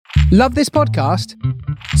Love this podcast?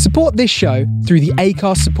 Support this show through the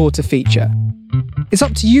Acast supporter feature. It's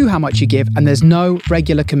up to you how much you give, and there's no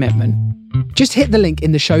regular commitment. Just hit the link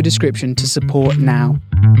in the show description to support now.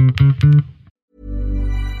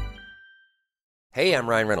 Hey, I'm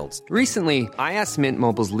Ryan Reynolds. Recently, I asked Mint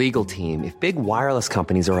Mobile's legal team if big wireless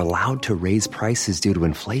companies are allowed to raise prices due to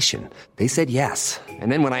inflation. They said yes.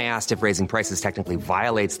 And then when I asked if raising prices technically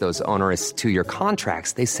violates those onerous two-year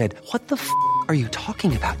contracts, they said, "What the f*** are you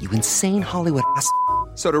talking about, you insane Hollywood ass?"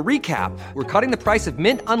 So to recap, we're cutting the price of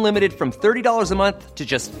Mint Unlimited from $30 a month to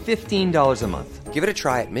just $15 a month. Give it a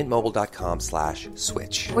try at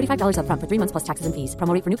mintmobile.com/switch. $45 up front for 3 months plus taxes and fees.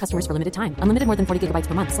 Promo rate for new customers for limited time. Unlimited more than 40 gigabytes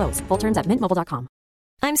per month. Slows full terms at mintmobile.com.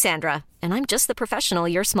 I'm Sandra, and I'm just the professional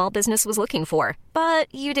your small business was looking for.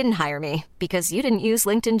 But you didn't hire me because you didn't use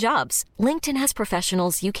LinkedIn Jobs. LinkedIn has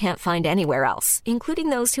professionals you can't find anywhere else, including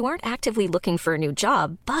those who aren't actively looking for a new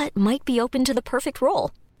job, but might be open to the perfect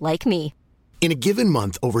role, like me. In a given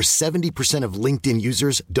month, over 70% of LinkedIn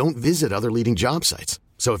users don't visit other leading job sites.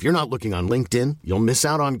 So if you're not looking on LinkedIn, you'll miss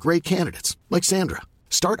out on great candidates like Sandra.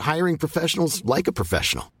 Start hiring professionals like a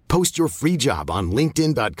professional. Post your free job on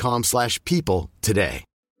linkedin.com/people today.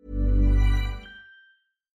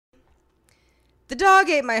 The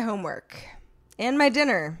dog ate my homework and my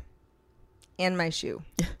dinner and my shoe.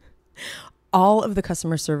 All of the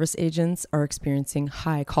customer service agents are experiencing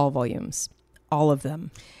high call volumes. All of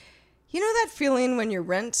them. You know that feeling when your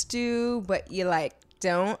rent's due, but you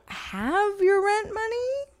don't have your rent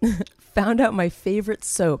money? Found out my favorite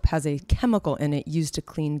soap has a chemical in it used to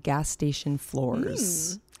clean gas station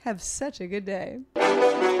floors. Have such a good day.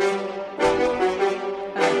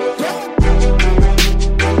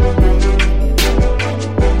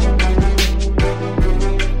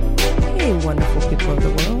 Hey, wonderful people of the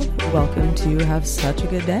world. Welcome to Have Such a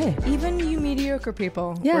Good Day. Even you mediocre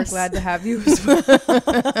people, yes. We're glad to have you as well.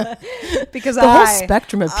 Because the whole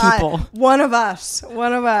spectrum of people. One of us.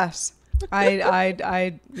 Yes.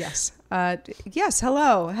 Yes.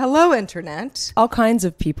 Hello, internet. All kinds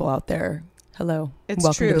of people out there. Hello. It's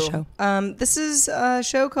Welcome true. to the show. This is a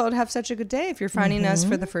show called Have Such a Good Day. If you're finding us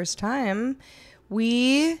for the first time,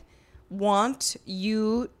 we want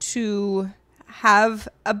you to have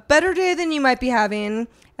a better day than you might be having.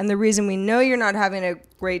 And the reason we know you're not having a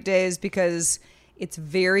great day is because it's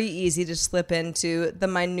very easy to slip into the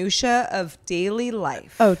minutia of daily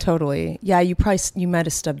life. Oh, totally. Yeah, you might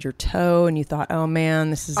have stubbed your toe and you thought, oh man,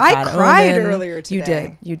 this is I bad cried omen. earlier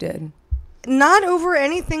today. You did. Not over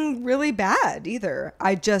anything really bad either.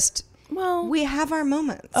 We have our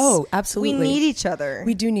moments. Oh, absolutely. We need each other.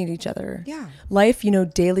 We do need each other. Yeah. Life,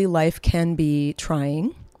 daily life can be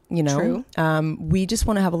trying. True. We just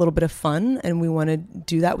want to have a little bit of fun, and we want to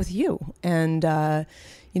do that with you. And,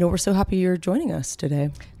 we're so happy you're joining us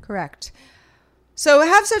today. Correct. So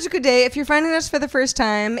Have Such a Good Day, if you're finding us for the first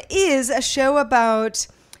time, is a show about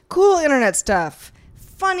cool internet stuff,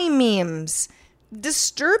 funny memes,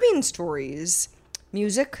 disturbing stories,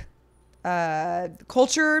 music,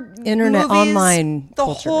 culture, internet, movies, online the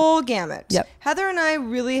culture. whole gamut. Yep. Heather and I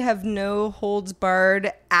really have no holds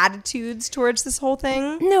barred attitudes towards this whole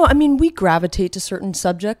thing. No, we gravitate to certain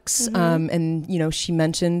subjects, and she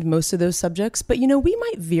mentioned most of those subjects, but we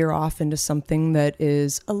might veer off into something that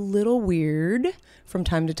is a little weird from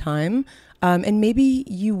time to time. And maybe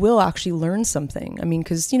you will actually learn something.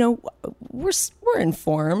 Because, we're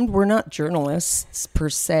informed. We're not journalists per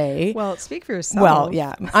se. Well, speak for yourself. Well,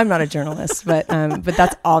 yeah, I'm not a journalist, but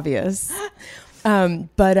that's obvious. And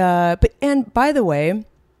by the way,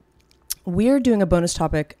 we're doing a bonus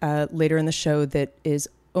topic later in the show that is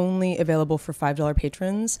only available for $5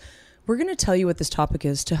 patrons. We're going to tell you what this topic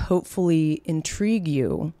is to hopefully intrigue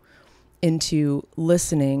you into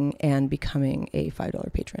listening and becoming a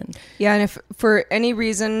 $5 patron. Yeah, and if for any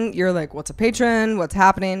reason you're like, what's a patron? What's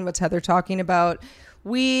happening? What's Heather talking about?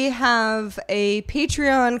 We have a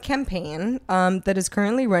Patreon campaign that is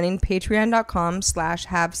currently running,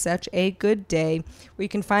 patreon.com/havesuchagoodday, where you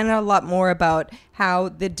can find out a lot more about how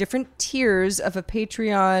the different tiers of a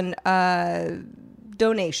Patreon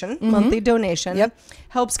donation, monthly donation,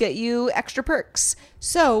 helps get you extra perks.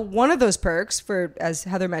 So one of those perks for, as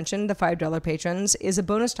Heather mentioned, the $5 patrons is a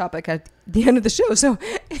bonus topic at the end of the show. So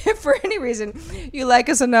if for any reason you like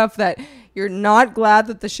us enough that you're not glad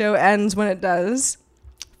that the show ends when it does,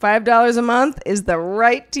 $5 a month is the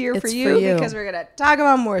right tier for you because we're going to talk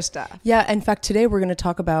about more stuff. Yeah. In fact, today we're going to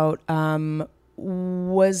talk about,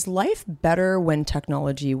 was life better when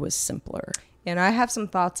technology was simpler? and I have some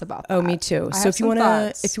thoughts about that. Oh, me too. So if you want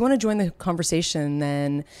to join the conversation,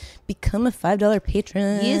 then become a $5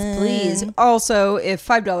 patron. Yes, please. Also, if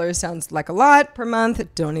 $5 sounds like a lot per month,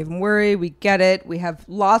 don't even worry. We get it. We have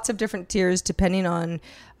lots of different tiers depending on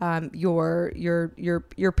your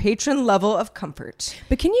patron level of comfort.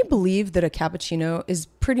 But can you believe that a cappuccino is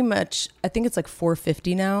pretty much, I think it's like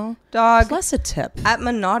 $4.50 now, Dog, plus a tip at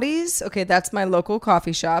Manotti's. Okay, that's my local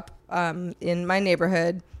coffee shop in my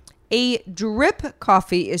neighborhood. A drip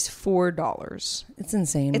coffee is $4. It's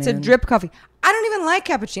insane. It's man. a drip coffee. I don't even like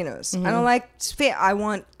cappuccinos. I don't like. I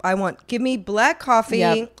want. Give me black coffee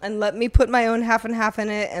and let me put my own half and half in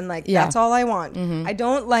it, and that's all I want. I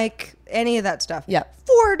don't like any of that stuff. Yeah,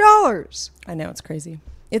 $4. I know, it's crazy.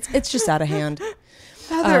 It's just out of hand.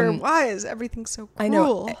 Heather, why is everything so cruel? I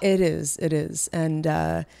know it is, and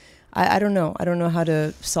I don't know. I don't know how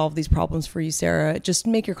to solve these problems for you, Sarah. Just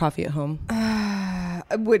make your coffee at home.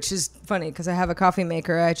 Which is funny because I have a coffee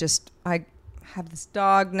maker. I have this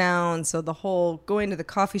dog now, and so the whole going to the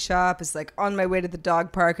coffee shop is like on my way to the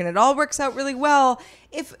dog park, and it all works out really well.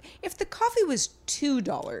 If the coffee was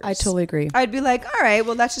 $2, I totally agree. I'd be like, all right,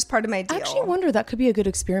 well, that's just part of my deal. I actually wonder, that could be a good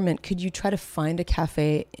experiment. Could you try to find a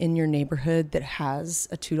cafe in your neighborhood that has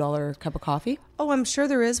a $2 cup of coffee? Oh, I'm sure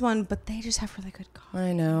there is one, but they just have really good coffee.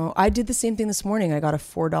 I know. I did the same thing this morning. I got a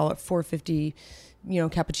 $4.50,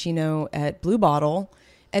 cappuccino at Blue Bottle.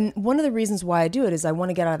 And one of the reasons why I do it is I want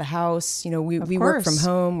to get out of the house. We work from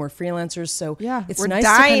home. We're freelancers. So it's nice to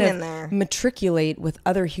kind of matriculate with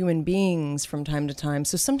other human beings from time to time.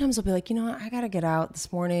 So sometimes I'll be like, I got to get out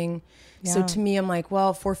this morning. Yeah. So to me, I'm like,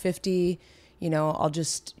 well, $4.50, I'll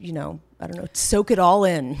just, I don't know, soak it all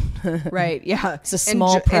in. Right. Yeah. It's a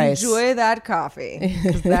small price. Enjoy that coffee,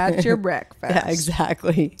 because that's your breakfast. Yeah,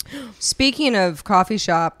 exactly. Speaking of coffee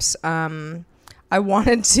shops, I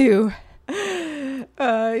wanted to...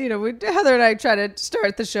 Heather and I try to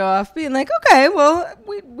start the show off being like, okay, well,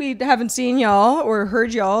 we haven't seen y'all or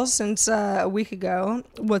heard y'all since a week ago.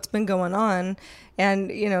 What's been going on?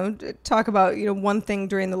 And, talk about, one thing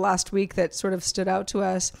during the last week that sort of stood out to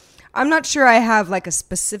us. I'm not sure I have like a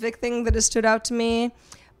specific thing that has stood out to me,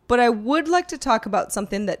 but I would like to talk about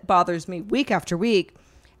something that bothers me week after week.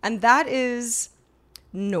 And that is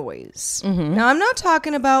noise. Mm-hmm. Now, I'm not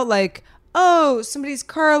talking about like, oh, somebody's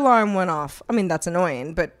car alarm went off. I mean, that's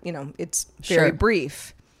annoying, but, it's very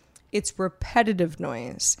brief. It's repetitive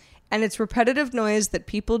noise. And it's repetitive noise that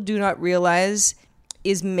people do not realize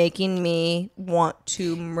is making me want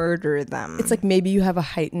to murder them. It's like maybe you have a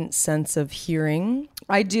heightened sense of hearing.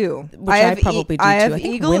 I do. Which I probably do too. I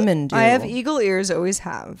think women do. I have eagle ears, always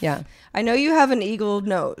have. Yeah. I know you have an eagle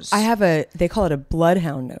nose. I have they call it a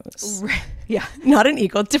bloodhound nose. Yeah. Not an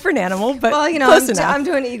eagle, different animal, but well, close enough. I'm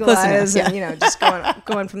doing eagle close eyes enough, yeah. And, just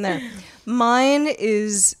going from there. Mine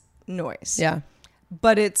is noise. Yeah.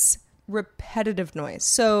 But it's repetitive noise.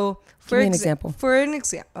 So give me an example. For an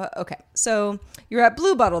example. Okay. So you're at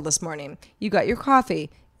Blue Bottle this morning. You got your coffee.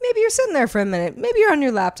 Maybe you're sitting there for a minute. Maybe you're on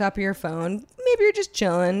your laptop or your phone. Maybe you're just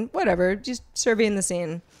chilling, whatever, just surveying the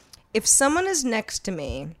scene. If someone is next to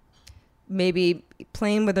me, maybe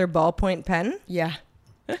playing with their ballpoint pen. Yeah.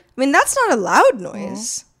 I mean, that's not a loud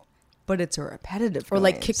noise, but it's a repetitive noise. Or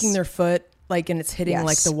like kicking their foot, and it's hitting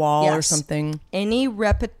like the wall or something. Any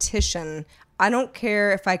repetition. I don't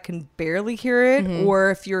care if I can barely hear it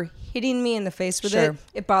or if you're hitting me in the face with it.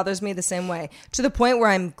 It bothers me the same way. To the point where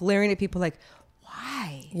I'm glaring at people like,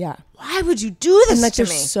 why? Yeah. Why would you do this to me?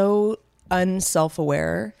 They're so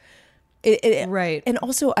unself-aware. Right. And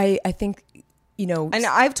also, I think, and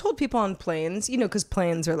I've told people on planes, because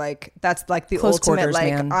planes are like, that's like the close ultimate,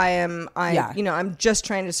 quarters, man. I'm just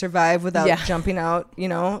trying to survive without jumping out,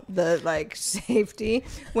 the safety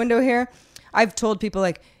window here. I've told people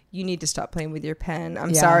like, you need to stop playing with your pen.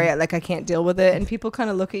 I'm sorry. I can't deal with it. And people kind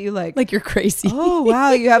of look at you like you're crazy. Oh,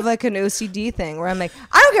 wow. You have like an OCD thing where I'm like,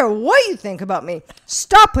 I don't care what you think about me.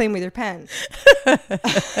 Stop playing with your pen.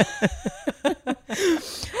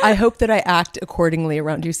 I hope that I act accordingly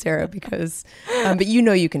around you, Sarah, because, but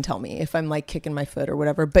you can tell me if I'm like kicking my foot or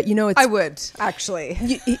whatever, but I would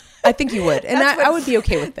actually. I think you would. And I would be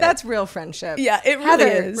okay with it. That's real friendship. Yeah, it really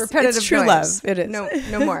is. Repetitive it's true noise. love. It is.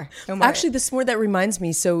 No more. Actually, that reminds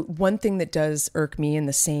me. So one thing that does irk me in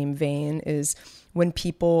the same vein is when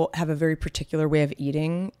people have a very particular way of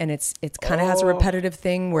eating, and it's kind of has a repetitive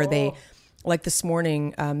thing where they, like this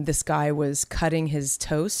morning, this guy was cutting his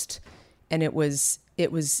toast, and it was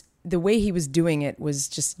the way he was doing it was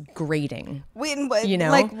just grating. Wait,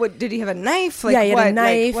 like what? Did he have a knife? Like, yeah, he had a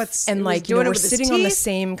knife, we're sitting on the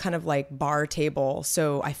same kind of like bar table,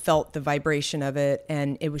 so I felt the vibration of it,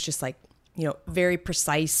 and it was just like very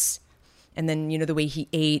precise. And then, the way he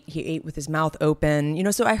ate with his mouth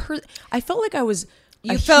open, so I felt like I was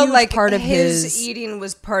You felt like part of his eating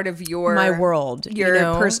was part of my world, your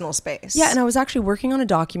personal space. Yeah, and I was actually working on a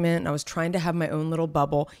document, and I was trying to have my own little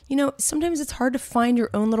bubble. Sometimes it's hard to find your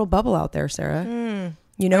own little bubble out there, Sarah.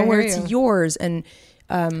 Where it's yours. And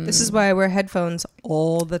this is why I wear headphones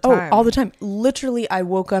all the time. Oh, all the time. Literally, I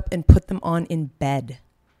woke up and put them on in bed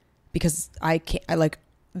because I can't.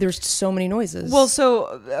 There's so many noises. Well,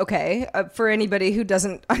 so, okay, for anybody who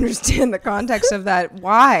doesn't understand the context of that,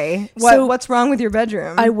 why? What's wrong with your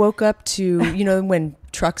bedroom? I woke up to, when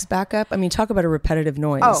trucks back up. I mean, talk about a repetitive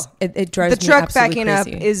noise. Oh, it drives me the truck absolutely backing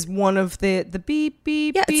crazy. up is one of the beep,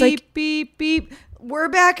 beep, Yeah, beep, it's like, beep, beep. We're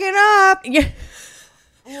backing up. Yeah.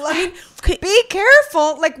 Be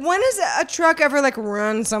careful. Like, when is a truck ever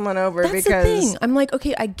run someone over? That's the thing. I'm like,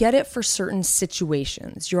 okay, I get it for certain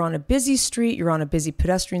situations. You're on a busy street, you're on a busy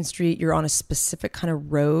pedestrian street, you're on a specific kind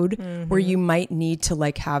of road where you might need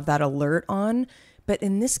to have that alert on. But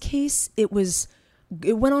in this case, it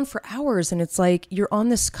went on for hours, and it's like, you're on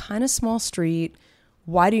this kind of small street.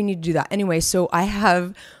 Why do you need to do that? Anyway, so I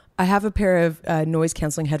have a pair of noise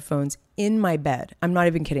canceling headphones in my bed. I'm not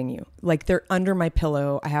even kidding you. They're under my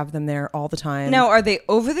pillow. I have them there all the time. Now, are they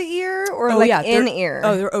over the ear or in ear?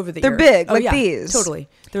 Oh, they're over the they're ear. They're big, yeah, these. Totally.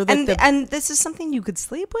 They're and this is something you could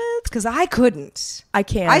sleep with? Because I couldn't. I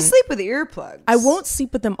can. I sleep with earplugs. I won't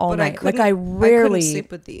sleep with them all night. I rarely. I couldn't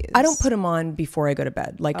sleep with these. I don't put them on before I go to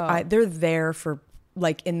bed. They're there for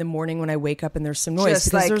in the morning when I wake up and there's some noise,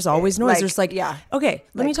 because there's always noise. There's okay,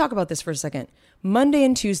 let me talk about this for a second. Monday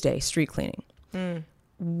and Tuesday, street cleaning.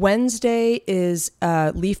 Wednesday is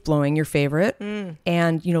leaf blowing, your favorite,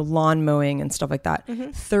 and lawn mowing and stuff like that.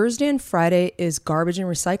 Thursday and Friday is garbage and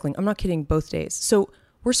recycling. I'm not kidding, both days. So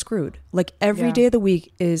we're screwed. Every day of the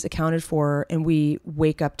week is accounted for, and we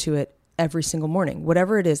wake up to it every single morning,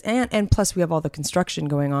 whatever it is. And plus we have all the construction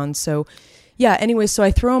going on. So yeah, anyway, so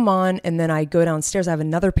I throw them on, and then I go downstairs. I have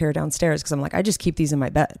another pair downstairs because I'm like, I just keep these in my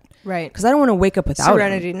bed. Right. Because I don't want to wake up without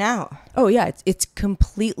Serenity them. now. Oh, yeah. It's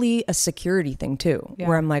completely a security thing, too,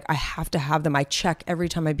 where I'm like, I have to have them. I check every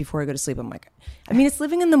time before I go to sleep. I'm like, it's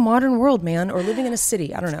living in the modern world, man, or living in a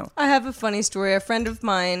city. I don't know. I have a funny story. A friend of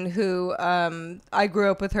mine who I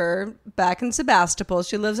grew up with her back in Sebastopol.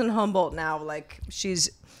 She lives in Humboldt now.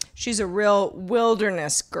 She's a real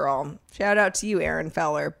wilderness girl. Shout out to you, Erin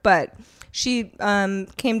Feller. But she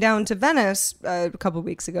came down to Venice a couple of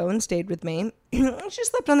weeks ago and stayed with me. She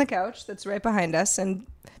slept on the couch that's right behind us, and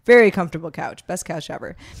very comfortable couch, best couch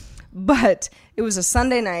ever. But it was a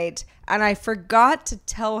Sunday night, and I forgot to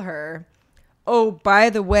tell her, oh, by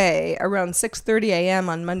the way, around 6:30 a.m.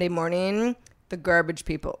 on Monday morning, the garbage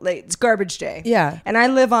people, it's garbage day. Yeah. And I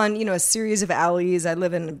live on, a series of alleys. I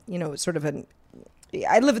live in,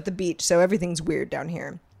 I live at the beach, so everything's weird down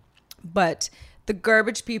here. But the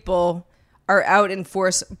garbage people are out in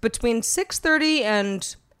force between 6:30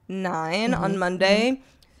 and 9 on Monday.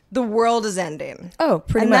 The world is ending. Oh,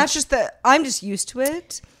 pretty and much. That's just I'm just used to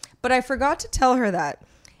it. But I forgot to tell her that.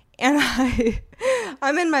 And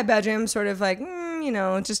I'm in my bedroom sort of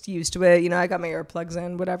just used to it. I got my earplugs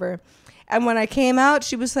in, whatever. And when I came out,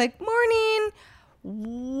 she was like, morning,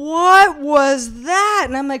 what was that?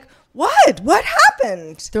 And I'm like, what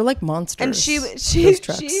happened? They're like monsters. And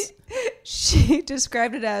she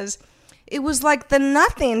described it as, it was like the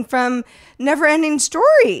nothing from Neverending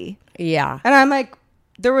Story. Yeah. And I'm like,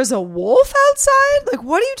 there was a wolf outside?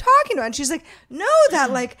 What are you talking about? And she's like, no, that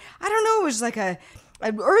I don't know, it was like an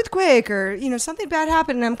earthquake or, something bad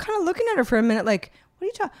happened. And I'm kind of looking at her for a minute like, what are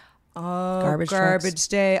you talking? Oh, garbage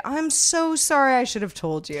day. I'm so sorry. I should have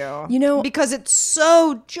told you. Because it's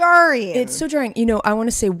so jarring. It's so jarring. I want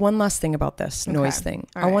to say one last thing about this noise thing.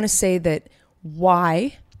 All right. I want to say that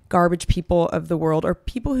why garbage people of the world, or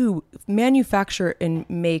people who manufacture and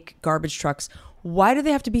make garbage trucks, why do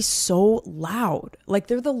they have to be so loud?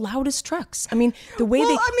 They're the loudest trucks. The way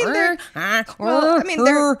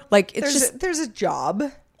there's a job.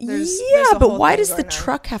 But why does the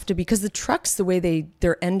truck have to be? Because the trucks, the way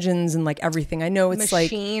their engines and everything. I know it's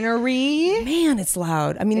machinery. Man, it's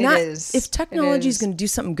loud. If technology is going to do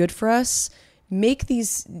something good for us, make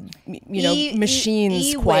these,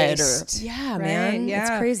 machines quieter. Yeah, right? Man, it's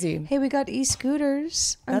crazy. Hey, we got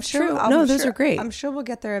e-scooters. That's true. Those are great. I'm sure we'll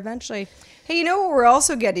get there eventually. Hey, you know what we're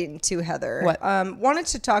also getting to, Heather? What? Wanted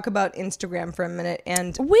to talk about Instagram for a minute.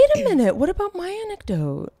 And wait a minute. What about my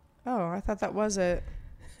anecdote? Oh, I thought that was it.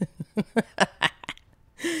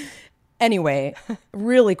 Anyway,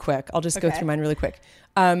 really quick. I'll just go Okay. through mine really quick.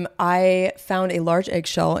 I found a large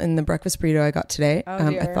eggshell in the breakfast burrito I got today. I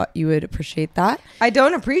dear. thought you would appreciate that. I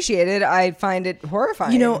don't appreciate it. I find it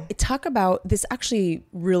horrifying. You know, talk about this actually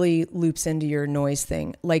really loops into your noise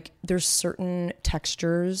thing. Like there's certain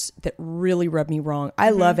textures that really rub me wrong. I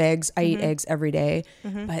love eggs. I eat eggs every day,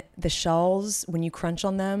 but the shells, when you crunch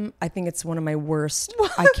on them, I think it's one of my worst.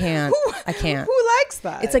 I can't. Who likes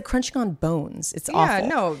that? It's like crunching on bones. It's yeah, awful.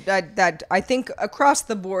 no, that I think across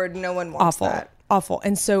the board, no one wants that. Awful.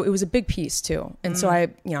 And so it was a big piece too. And so I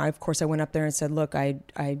of course I went up there and said, look, I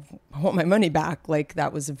want my money back. Like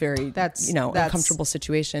that was a very, That's uncomfortable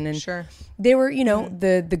situation. And sure. they were,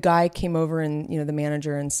 the guy came over and, the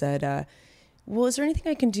manager and said, well, is there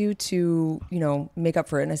anything I can do to, make up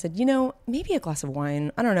for it? And I said, maybe a glass of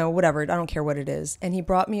wine. I don't know, whatever. I don't care what it is. And he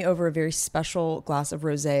brought me over a very special glass of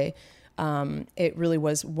rosé. It really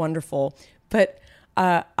was wonderful. But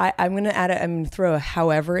I'm going to add it. I'm going to throw a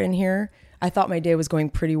however in here. I thought my day was going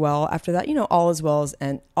pretty well. After that, all's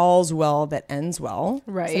well that ends well.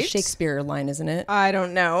 Right. It's a Shakespeare line, isn't it? I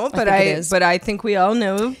don't know, but think it is. But I think we all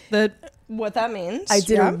know what that means. I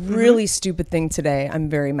did a really stupid thing today. I'm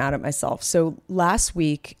very mad at myself. So last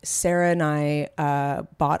week, Sarah and I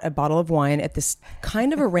bought a bottle of wine at this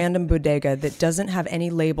kind of a random bodega that doesn't have any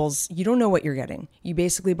labels. You don't know what you're getting. You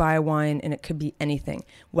basically buy a wine and it could be anything.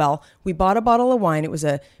 Well, we bought a bottle of wine. It was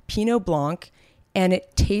a Pinot Blanc and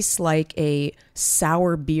it tastes like a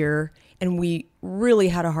sour beer. And we really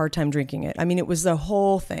had a hard time drinking it. I mean, it was the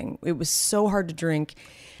whole thing. It was so hard to drink.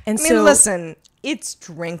 And so listen, it's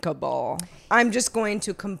drinkable. I'm just going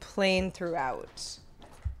to complain throughout.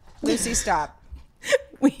 Lucy, stop.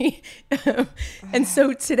 And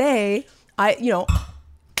so today,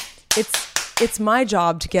 it's my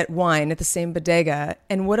job to get wine at the same bodega.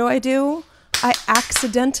 And what do? I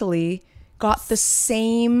accidentally got the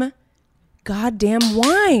same goddamn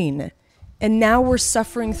wine. And now we're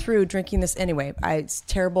suffering through drinking this anyway. It's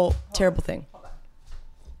terrible, terrible thing.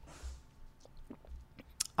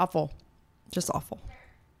 Awful. Just awful.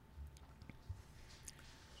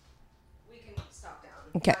 We can stop down.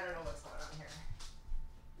 Okay. I don't know what's going on here.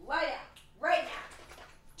 Lie down. Right now.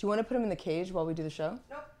 Do you want to put him in the cage while we do the show?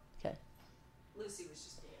 Nope. Okay. Lucy was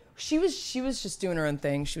just being... She was just doing her own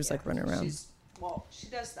thing. She was like running around. She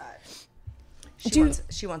does that.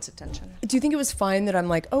 She wants attention. Do you think it was fine that I'm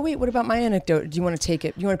like, oh wait, what about my anecdote? Do you want to take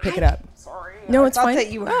it? Do you want to pick it up? Sorry. No, I it's thought fine.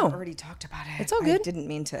 that you Oh. already talked about it. It's all good. I didn't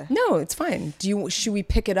mean to. No, it's fine. Should we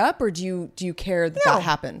pick it up or do you care that No. that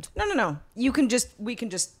happened? No. We can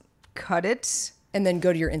just cut it. And then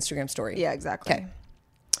go to your Instagram story. Yeah, exactly.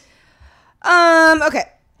 Okay.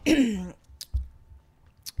 Okay.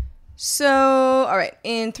 So, all right.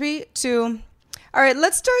 In 3, 2. All right,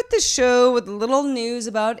 let's start the show with a little news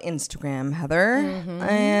about Instagram, Heather.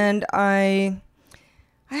 And I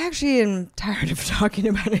actually am tired of talking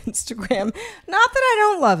about Instagram. Not that I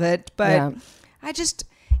don't love it, but Yeah.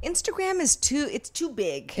 Instagram is too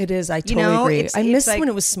big. It is. I totally agree. I miss like, when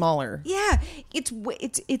it was smaller. Yeah,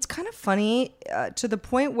 it's kind of funny to the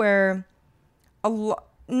point where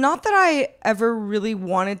not that I ever really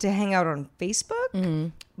wanted to hang out on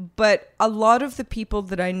Facebook, but a lot of the people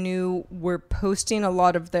that I knew were posting a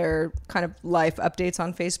lot of their kind of life updates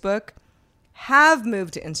on Facebook have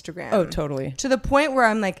moved to Instagram. Oh, totally. To the point where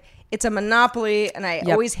I'm like, it's a monopoly, and I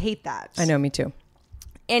always hate that. I know, me too.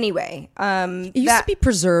 Anyway, It used to be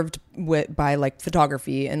preserved by like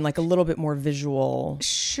photography and like a little bit more visual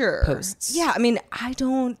posts. Yeah, I mean,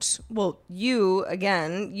 you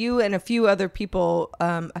and a few other people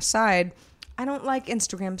aside, I don't like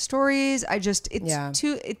Instagram stories. I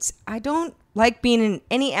don't like being in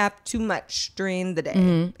any app too much during the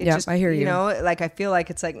day. I hear you. You know, like I feel like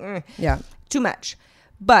it's like too much.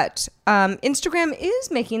 But Instagram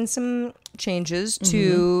is making some changes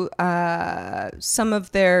to some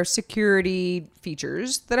of their security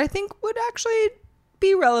features that I think would actually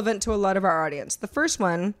be relevant to a lot of our audience. The first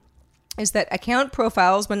one is that account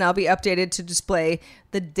profiles will now be updated to display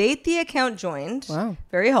the date the account joined. Wow.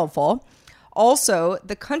 Very helpful. Also,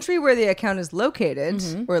 the country where the account is located,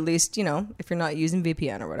 or at least, if you're not using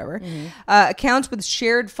VPN or whatever, accounts with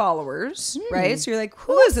shared followers, right? So you're like,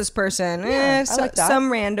 who is this person? Yeah, I like that.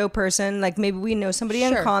 Some rando person. Like maybe we know somebody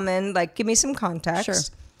in common. Like give me some context. Sure.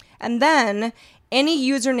 And then any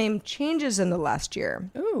username changes in the last year.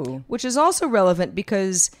 Ooh. Which is also relevant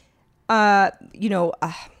because, so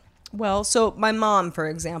my mom, for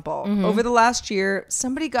example, over the last year,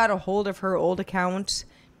 somebody got a hold of her old account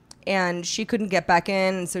and she couldn't get back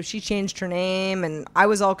in. And so she changed her name and I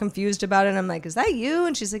was all confused about it. And I'm like, is that you?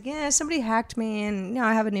 And she's like, yeah, somebody hacked me and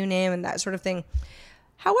I have a new name and that sort of thing.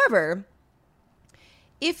 However,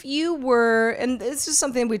 if you were, and this is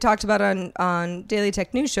something we talked about on Daily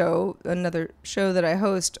Tech News Show, another show that I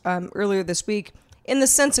host earlier this week, in the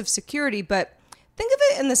sense of security, but think of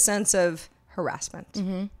it in the sense of harassment,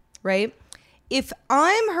 right? If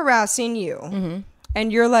I'm harassing you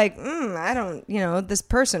and you're like, I don't, this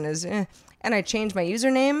person is, and I change my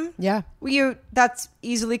username, that's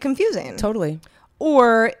easily confusing. Totally.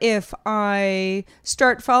 Or if I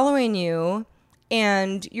start following you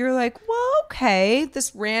and you're like, well, okay,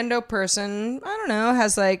 this rando person, I don't know,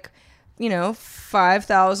 has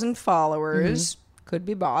 5,000 followers, could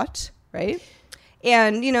be bought, right?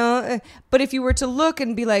 And, but if you were to look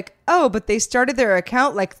and be like, oh, but they started their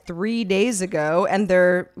account 3 days ago and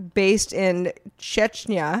they're based in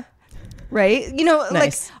Chechnya, right?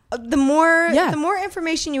 Nice. The more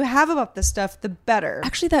information you have about this stuff, the better.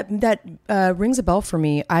 Actually, that rings a bell for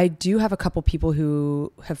me. I do have a couple people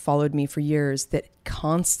who have followed me for years that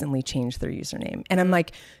constantly change their username. And I'm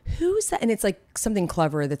like, who's that? And it's something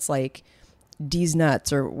clever that's like D's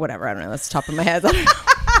nuts or whatever. I don't know. That's the top of my head. I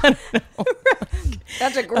don't know.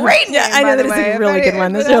 That's a great name. I know that is a really good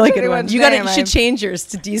one. That's a really good one. You should change yours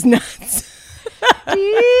to D's nuts.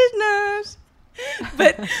 D's nuts.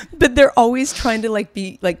 But they're always trying to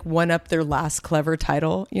be one up their last clever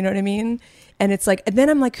title. You know what I mean? And it's and then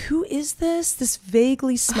I'm like, who is this? This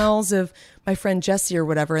vaguely smells of my friend Jesse or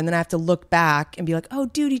whatever. And then I have to look back and be like, oh,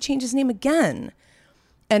 dude, he changed his name again.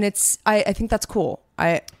 And I think that's cool.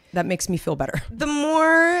 That makes me feel better. The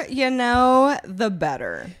more you know, the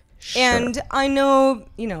better. Sure. And I know,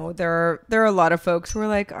 there are a lot of folks who are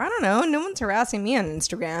like, I don't know, no one's harassing me on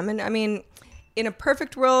Instagram. And I mean, in a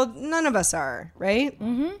perfect world, none of us are, right?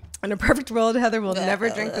 Mm-hmm. In a perfect world, Heather will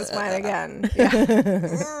never drink this wine again.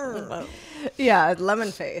 Yeah, yeah,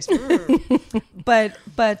 lemon face. But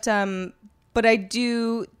I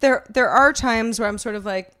do. There are times where I'm sort of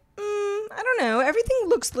like, I don't know. Everything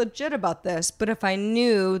looks legit about this, but if I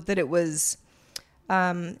knew that it was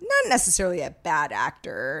not necessarily a bad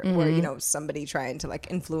actor or somebody trying to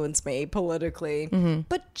influence me politically,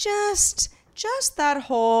 but just that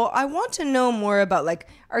whole, I want to know more about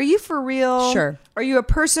are you for real? Sure. Are you a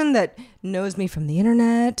person that knows me from the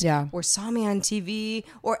internet? Yeah. Or saw me on TV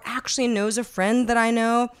or actually knows a friend that I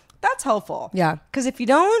know? That's helpful. Yeah. Because if you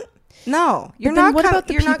don't, no, you're not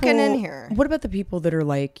getting in here. What about the people that are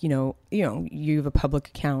you have a public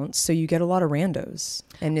account, so you get a lot of randos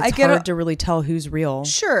and it's hard to really tell who's real.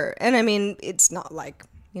 Sure. And I mean, it's not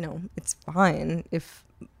it's fine if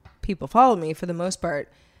people follow me for the most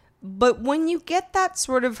part. But when you get that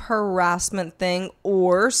sort of harassment thing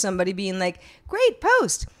or somebody being like, great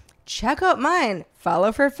post, check out mine,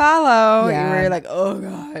 follow for follow. Yeah. You're like, oh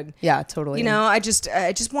God. Yeah, totally. I just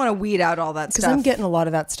want to weed out all that stuff. Because I'm getting a lot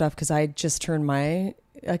of that stuff because I just turned my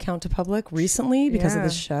account to public recently because of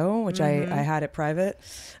this show, which I had it private.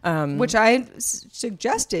 Which I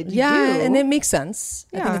suggested you do. And it makes sense.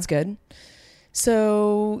 I think it's good.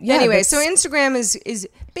 So anyway, so Instagram is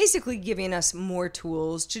basically giving us more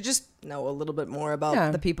tools to just know a little bit more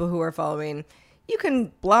about the people who are following. You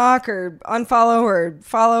can block or unfollow or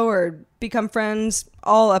follow or become friends,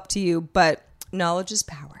 all up to you, but knowledge is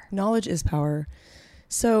power. Knowledge is power.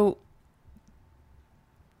 So,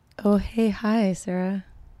 hey, hi, Sarah.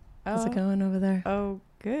 How's it going over there? Oh,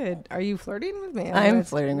 good. Are you flirting with me? I'm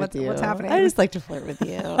flirting with you. What's happening? I just like to flirt with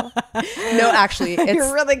you. No, actually, it's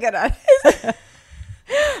you're really good at it.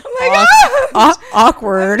 Oh my God!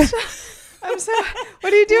 Awkward. I'm sorry.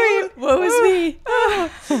 What are you doing? What was me?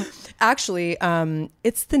 Actually,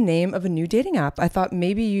 it's the name of a new dating app I thought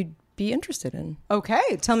maybe you'd be interested in.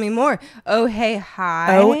 Okay, tell me more. Oh, hey,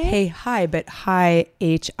 hi. Oh, hey, hi, but hi,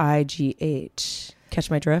 H-I-G-H. Catch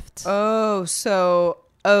my drift? Oh, so,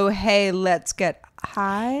 oh, hey, let's get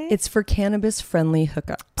high? It's for cannabis-friendly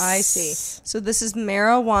hookups. I see. So this is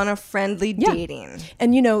marijuana-friendly dating.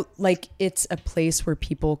 And, it's a place where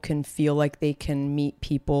people can feel like they can meet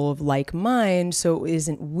people of like mind, so it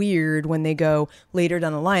isn't weird when they go later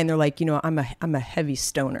down the line. They're like, I'm a heavy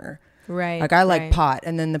stoner. Right. I like pot.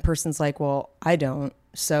 And then the person's like, well, I don't.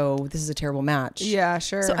 So this is a terrible match. Yeah,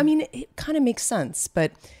 sure. So, it kind of makes sense.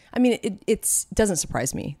 But, it doesn't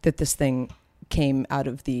surprise me that this thing came out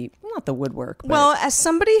of not the woodwork. Well, as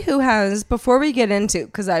somebody who has, before we get into,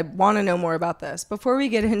 because I want to know more about this, before we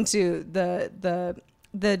get into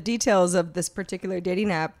the details of this particular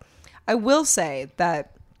dating app, I will say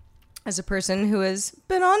that as a person who has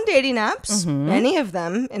been on dating apps, many of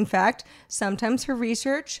them, in fact, sometimes for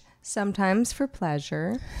research, sometimes for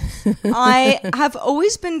pleasure, I have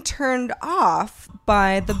always been turned off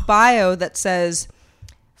by the bio that says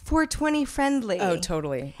 420 friendly. Oh,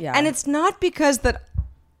 totally. Yeah. And it's not because that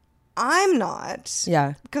I'm not.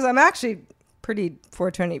 Yeah. Because I'm actually pretty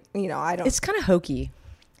 420. You know, I don't. It's kind of hokey.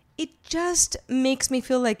 It just makes me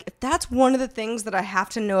feel like if that's one of the things that I have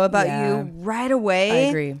to know about you right away. I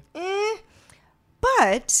agree.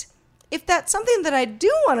 But if that's something that I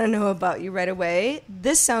do want to know about you right away,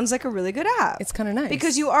 this sounds like a really good app. It's kind of nice.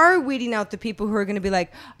 Because you are weeding out the people who are going to be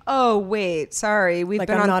like, oh, wait, sorry, we've Like,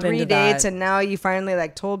 been I'm on not 3 into dates that. and now you finally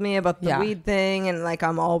like told me about the weed thing and like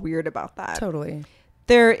I'm all weird about that. Totally.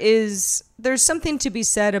 There's something to be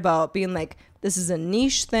said about being like, this is a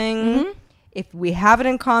niche thing. Mm-hmm. If we have it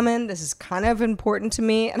in common, this is kind of important to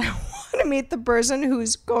me, and I want to meet the person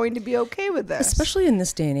who's going to be okay with this. Especially in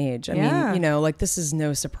this day and age. I Yeah. mean, you know, like this is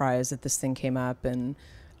no surprise that this thing came up, and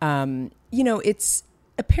you know, it's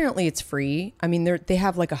apparently it's free. I mean, they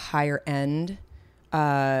have like a higher end,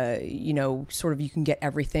 you know, sort of you can get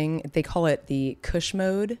everything. They call it the Kush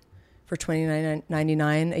mode for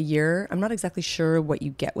 $29.99 a year. I'm not exactly sure what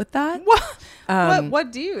you get with that.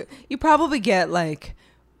 What do you probably get like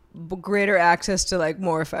greater access to like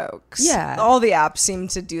more folks. Yeah. All the apps seem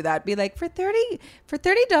to do that. Be like for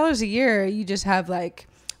 $30 a year, you just have like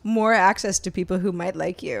more access to people who might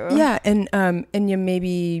like you. Yeah, and you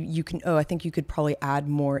maybe you can. Oh, I think you could probably add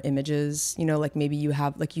more images. You know, like maybe you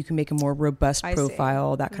have like you can make a more robust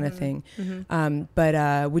profile, that kind of thing. Mm-hmm.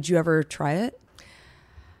 But would you ever try it?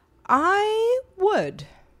 I would.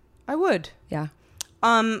 Yeah.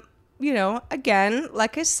 You know, again,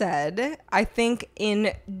 like I said, I think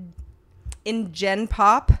in Gen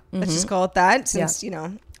Pop, let's just call it that, since you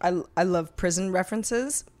know I love prison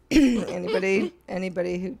references. anybody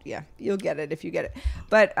who you'll get it if you get it.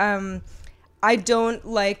 But I don't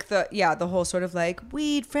like the whole sort of like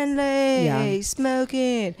weed friendly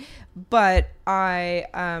smoking. But I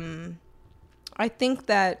think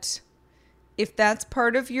that if that's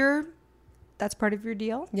part of your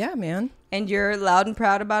deal. Yeah, man. And you're loud and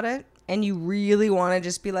proud about it, and you really want to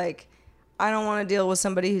just be like, I don't want to deal with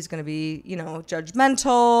somebody who's going to be, you know,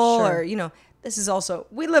 judgmental or, you know, this is also,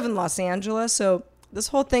 we live in Los Angeles, so this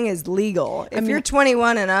whole thing is legal. If you're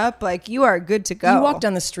 21 and up, like you are good to go. You walk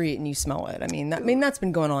down the street and you smell it. I mean, that's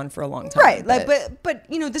been going on for a long time. Right. Like, but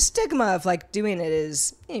you know, the stigma of like doing it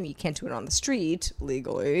is, you know, you can't do it on the street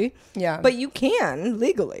legally. Yeah. But you can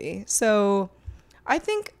legally. So I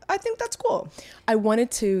think that's cool. I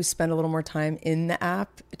wanted to spend a little more time in the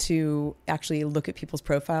app to actually look at people's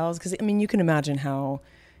profiles because I mean you can imagine how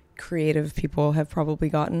creative people have probably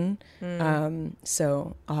gotten.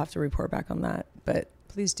 So I'll have to report back on that. But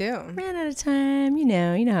please do. Ran out of time. You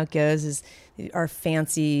know how it goes. Is our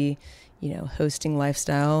fancy, you know, hosting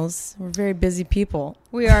lifestyles. We're very busy people.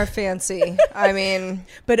 We are fancy. I mean,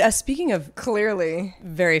 but speaking of clearly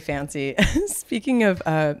very fancy. Speaking of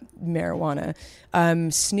marijuana,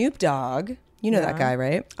 Snoop Dogg. You know that guy,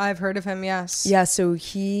 right? I've heard of him. Yes. Yeah. So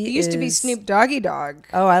he used to be Snoop Doggy Dog.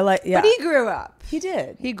 Oh, I like. Yeah. But he grew up. He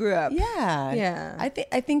did. He grew up. Yeah. Yeah.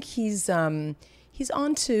 I think he's on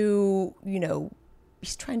to, you know,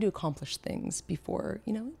 he's trying to accomplish things before,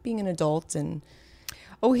 you know, being an adult and.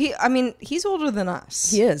 Oh, he's older than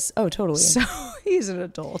us. He is. Oh, totally. So he's an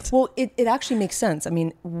adult. Well, it actually makes sense. I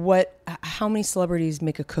mean, how many celebrities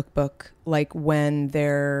make a cookbook like when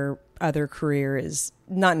their other career is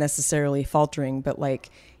not necessarily faltering, but like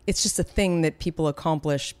it's just a thing that people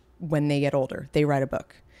accomplish when they get older. They write a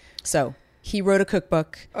book. So he wrote a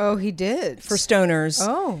cookbook. Oh, he did. For stoners.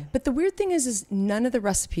 Oh. But the weird thing is none of the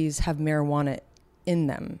recipes have marijuana in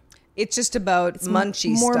them. It's just about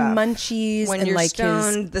munchy more stuff. Munchies. When and you're like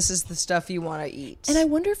stoned, this is the stuff you want to eat. And I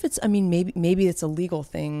wonder if it's, I mean, maybe it's a legal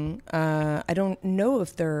thing. I don't know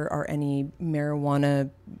if there are any marijuana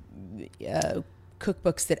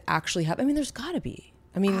cookbooks that actually have, I mean, there's got to be.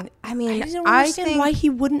 I mean, I don't understand why he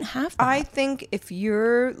wouldn't have that. I think if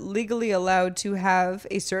you're legally allowed to have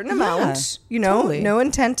a certain amount, you know, totally. No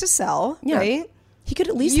intent to sell, right? He could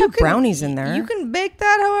at least have brownies in there. You can bake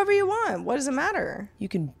that however you want. What does it matter? You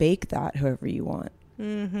can bake that however you want.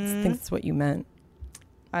 Mm-hmm. I think that's what you meant.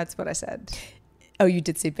 That's what I said. Oh, you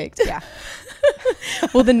did say baked. Yeah.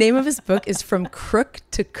 Well, the name of his book is From Crook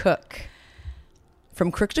to Cook.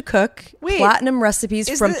 From Crook to Cook. Wait, Platinum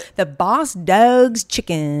recipes from the Boss Dog's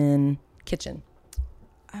Chicken Kitchen.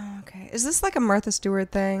 Okay. Is this like a Martha Stewart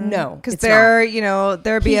thing? No, because they're, you know,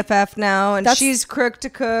 they're BFF now, and she's Crook to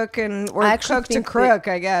Cook, or Cook to Crook,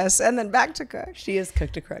 I guess, and then back to Cook. She is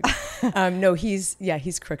Cook to Crook. No, he's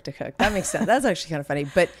Crook to Cook. That makes sense. That's actually kind of funny.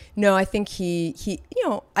 But no, I think he, you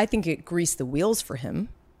know, I think it greased the wheels for him.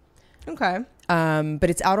 Okay. But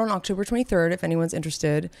it's out on October 23rd, if anyone's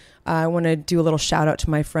interested. I want to do a little shout out to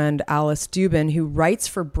my friend Alice Dubin, who writes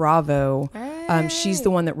for Bravo. Hey. She's the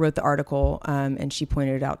one that wrote the article, and she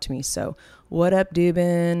pointed it out to me. So what up,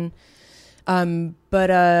 Dubin? But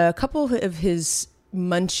a couple of his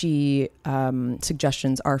munchie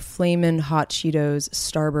suggestions are Flamin' Hot Cheetos,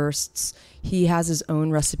 Starbursts. He has his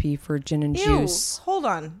own recipe for gin and juice. Hold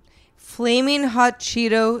on. Flaming Hot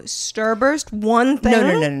Cheeto Starburst, one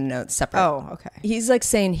thing? No. It's separate. Oh, okay. He's like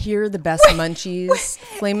saying, here are the best munchies.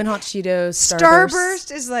 Flamin' Hot Cheetos,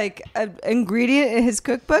 Starburst is like an ingredient in his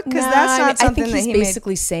cookbook? Because that's not something I think that he's he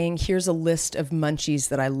basically saying, here's a list of munchies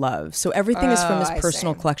that I love. So everything is from his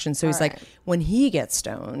personal collection. So he's like, when he gets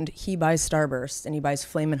stoned, he buys Starburst and he buys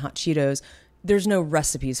Flamin' Hot Cheetos. There's no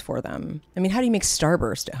recipes for them. I mean, how do you make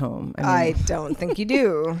Starburst at home? I don't think you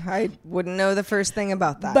do. I wouldn't know the first thing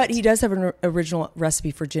about that. But he does have an original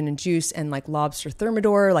recipe for gin and juice and like lobster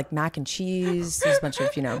thermidor, like mac and cheese. There's a bunch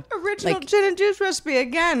of, Original like, gin and juice recipe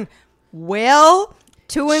again. Well,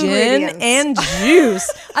 two ingredients. Gin and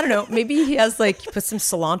juice. I don't know. Maybe he has like, put some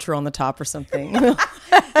cilantro on the top or something.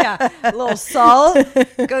 Yeah, a little salt.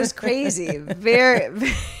 Goes crazy. Very.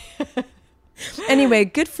 Anyway,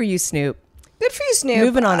 good for you, Snoop. Good for you, Snoop.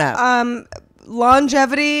 Moving on up.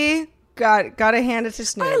 Longevity. Got to hand it to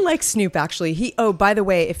Snoop. I like Snoop actually. By the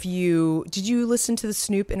way, did you listen to the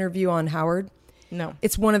Snoop interview on Howard? No.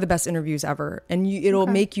 It's one of the best interviews ever, and it'll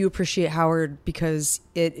make you appreciate Howard because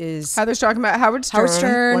it is. Heather's talking about Howard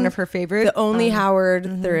Stern, one of her favorite. The only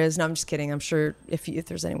Howard there is. No, I'm just kidding. I'm sure if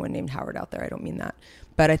there's anyone named Howard out there, I don't mean that,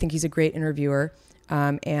 but I think he's a great interviewer,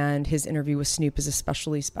 and his interview with Snoop is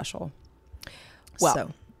especially special. Well.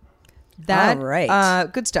 So. That, all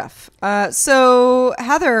right. Good stuff. So,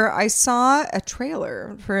 Heather, I saw a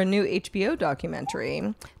trailer for a new HBO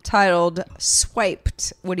documentary titled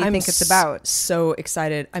Swiped. What do you think it's about? So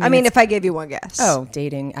excited. I mean, if I gave you one guess. Oh,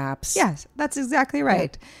 dating apps. Yes, that's exactly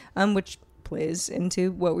right. Yeah. Which plays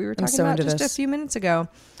into what we were talking about just a few minutes ago.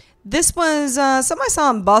 This was something I saw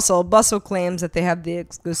on Bustle. Bustle claims that they have the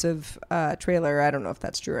exclusive trailer. I don't know if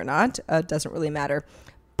that's true or not. It doesn't really matter.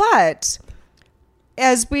 But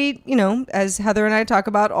as as Heather and I talk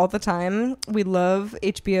about all the time, we love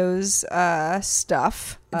HBO's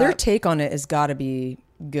stuff. Their take on it has got to be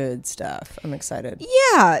good stuff. I'm excited.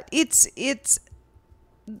 Yeah, it's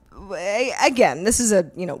again, this is a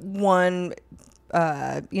 1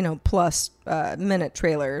 plus minute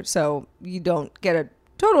trailer, so you don't get a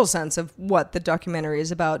total sense of what the documentary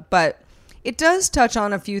is about, but it does touch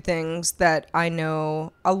on a few things that I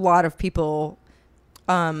know a lot of people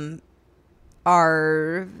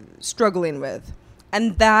are struggling with.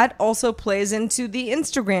 And that also plays into the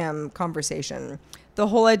Instagram conversation. The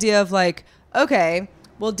whole idea of like, okay,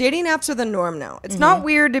 well, dating apps are the norm now. It's not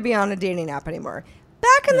weird to be on a dating app anymore.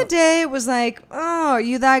 Back in the day, it was like, oh, are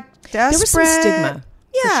you that desperate? There was some stigma.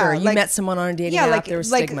 Yeah, for sure. You met someone on a dating app, there was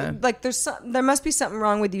stigma. Like there must be something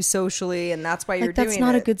wrong with you socially, and that's why you're doing it. That's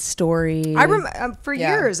not a good story. I remember for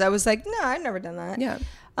years I was like, no, I've never done that. Yeah.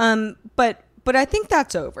 But I think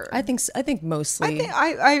that's over. I think mostly.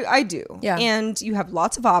 I do. Yeah. And you have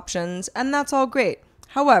lots of options, and that's all great.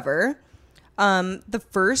 However, the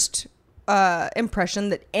first impression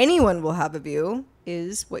that anyone will have of you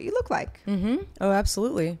is what you look like. Mm-hmm. Oh,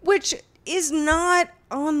 absolutely. Which is not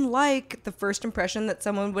unlike the first impression that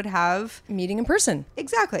someone would have meeting in person.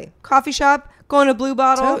 Exactly. Coffee shop, going to Blue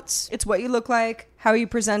Bottle. Totes. It's what you look like, how you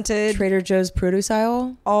presented. Trader Joe's produce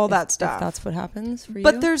aisle. All that stuff. If that's what happens for you.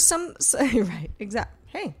 But there's some... Right. Exactly.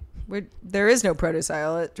 Hey, there is no produce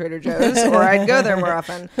aisle at Trader Joe's, or I'd go there more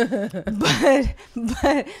often.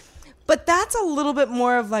 But that's a little bit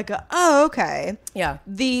more of like okay. Yeah.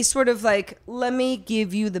 The sort of like, let me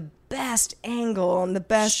give you the best angle and the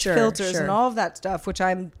best filters and all of that stuff, which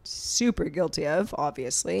I'm super guilty of,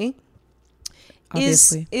 obviously.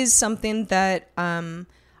 Is something that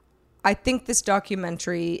I think this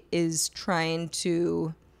documentary is trying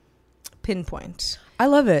to pinpoint. I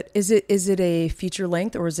love it. Is it a feature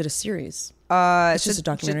length or is it a series? It's just a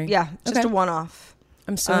documentary. Just a one-off.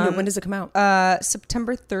 I'm so into. When does it come out?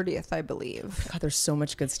 September 30th, I believe. God, there's so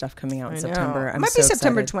much good stuff coming out in September. It might be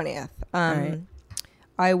September 20th. Right.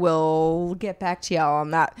 I will get back to y'all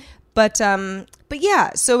on that. But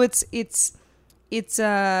yeah, so it's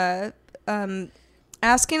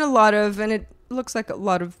asking a lot of, and it looks like a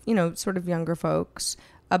lot of, sort of younger folks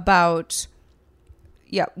about,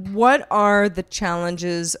 what are the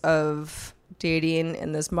challenges of dating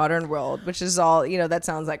in this modern world, which is all, that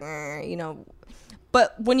sounds like,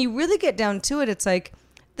 but when you really get down to it, it's like,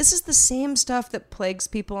 this is the same stuff that plagues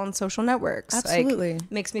people on social networks. Absolutely. Like,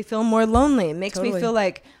 makes me feel more lonely. Makes me feel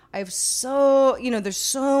like there's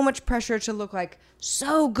so much pressure to look like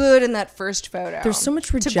so good in that first photo. There's so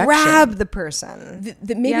much rejection to grab the person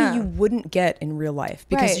that maybe you wouldn't get in real life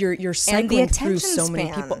because you're cycling through so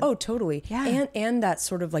many people. Oh, totally. Yeah. And that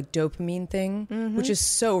sort of like dopamine thing, which is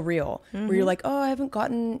so real, where you're like, oh, I haven't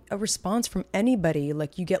gotten a response from anybody.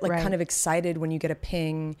 Like you get like kind of excited when you get a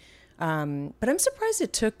ping. But I'm surprised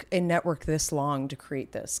it took a network this long to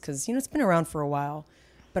create this because, it's been around for a while.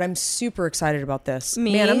 But I'm super excited about this.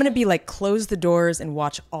 Man, I'm going to be like, close the doors and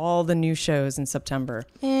watch all the new shows in September.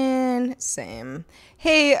 And same.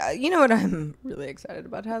 Hey, you know what I'm really excited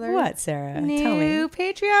about, Heather? What, Sarah? New Tell me.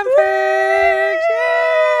 Patreon perks.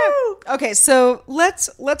 Yeah! Okay, so let's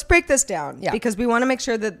break this down because we want to make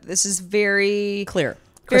sure that this is very clear.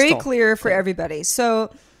 Very clear for everybody. So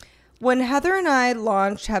when Heather and I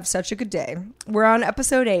launched Have Such a Good Day, we're on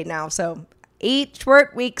episode 8 now, so 8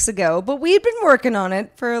 short weeks ago, but we'd been working on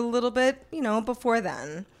it for a little bit, before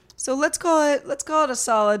then. So let's call it a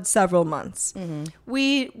solid several months.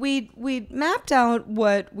 We mapped out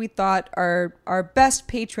what we thought our best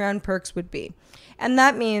Patreon perks would be. And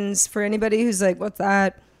that means for anybody who's like, what's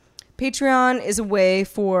that? Patreon is a way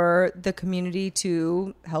for the community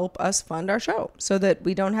to help us fund our show so that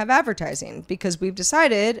we don't have advertising because we've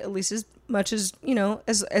decided, at least as much as,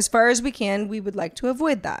 as far as we can, we would like to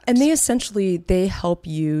avoid that. And they help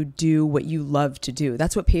you do what you love to do.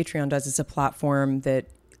 That's what Patreon does. It's a platform that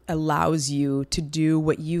allows you to do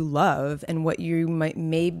what you love and what you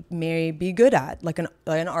may be good at. Like an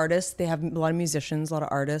artist, they have a lot of musicians, a lot of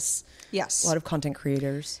artists. Yes. A lot of content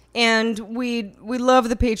creators. And we love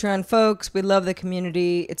the Patreon folks. We love the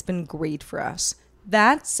community. It's been great for us.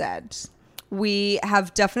 That said, we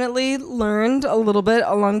have definitely learned a little bit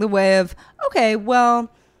along the way of, okay,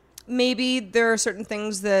 well, maybe there are certain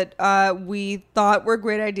things that we thought were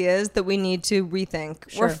great ideas that we need to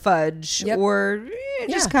rethink or fudge or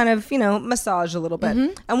just kind of, massage a little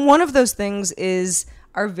bit. And one of those things is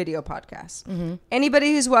our video podcast.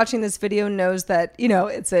 Anybody who's watching this video knows that,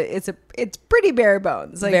 it's pretty bare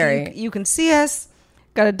bones. Like you can see us.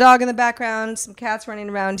 Got a dog in the background, some cats running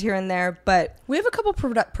around here and there, but we have a couple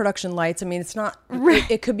production lights. I mean, it's not.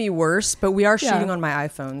 It could be worse, but we are shooting on my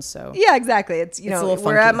iPhone, so yeah, exactly. It's a little funky.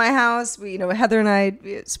 We're at my house. We, Heather and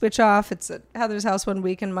I switch off. It's at Heather's house one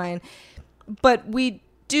week and mine, but we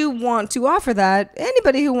do want to offer that.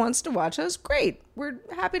 Anybody who wants to watch us, great. We're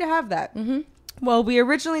happy to have that. Well, we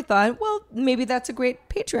originally thought, well, maybe that's a great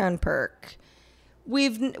Patreon perk.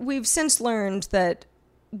 We've since learned that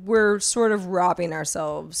we're sort of robbing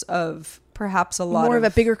ourselves of perhaps a lot more of a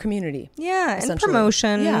bigger community. Yeah, and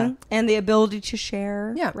promotion and the ability to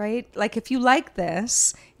share. Yeah. Right? Like if you like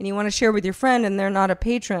this and you want to share with your friend and they're not a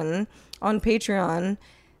patron on Patreon.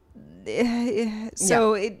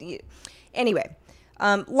 Anyway,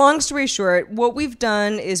 long story short, what we've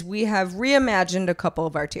done is we have reimagined a couple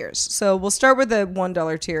of our tiers. So we'll start with the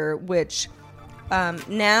 $1 tier, which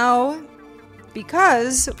now,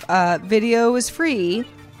 because video is free,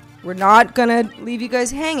 we're not going to leave you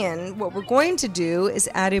guys hanging. What we're going to do is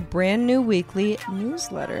add a brand new weekly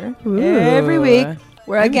newsletter every week.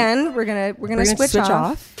 Where again, we're gonna switch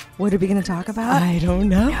off. What are we gonna talk about? I don't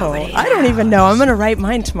know. I don't even know. I'm gonna write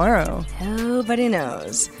mine tomorrow. Nobody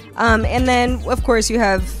knows. And then, of course, you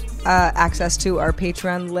have access to our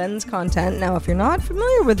Patreon Lens content. Now, if you're not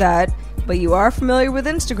familiar with that, but you are familiar with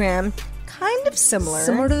Instagram, kind of similar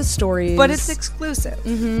to the stories, but it's exclusive.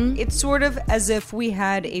 It's sort of as if we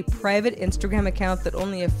had a private Instagram account that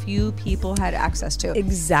only a few people had access to.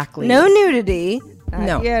 Exactly. No nudity.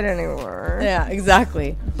 No. Yet anymore. Yeah,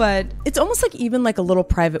 exactly. But it's almost like even like a little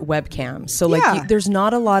private webcam. So like there's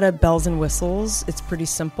not a lot of bells and whistles. It's pretty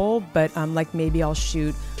simple, but like maybe I'll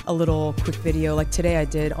shoot a little quick video like today I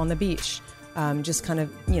did on the beach. Just kind of,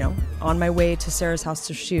 on my way to Sarah's house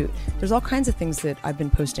to shoot. There's all kinds of things that I've been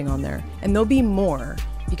posting on there. And there'll be more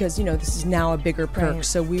because, this is now a bigger perk. Right.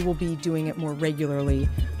 So we will be doing it more regularly.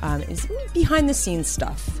 It's behind the scenes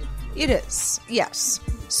stuff. It is, yes.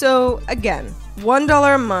 So again,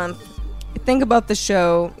 $1 a month. Think about the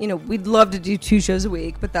show. We'd love to do 2 shows a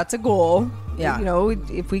week, but that's a goal. Yeah.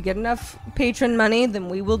 If we get enough patron money, then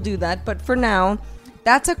we will do that. But for now,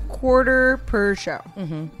 that's a quarter per show.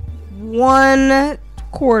 1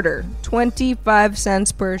 quarter, 25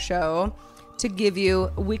 cents per show to give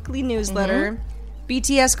you a weekly newsletter,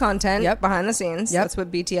 BTS content, behind the scenes. That's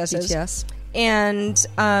what BTS is. And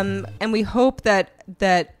we hope that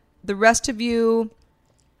the rest of you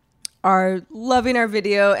are loving our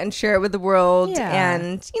video and share it with the world. Yeah.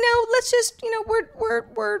 And let's just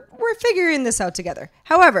we're figuring this out together.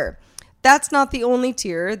 However, that's not the only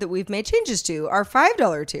tier that we've made changes to. Our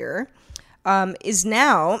 $5 tier is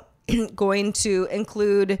now going to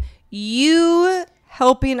include you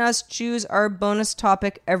helping us choose our bonus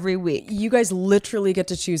topic every week. You guys literally get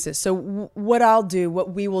to choose this. So what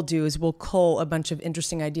we will do is we'll cull a bunch of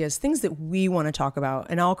interesting ideas, things that we want to talk about,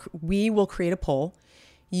 and we will create a poll.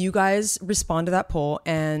 You guys respond to that poll,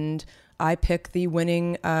 and I pick the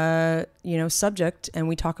winning, subject, and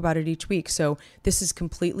we talk about it each week. So this is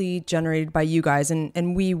completely generated by you guys,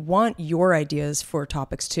 and we want your ideas for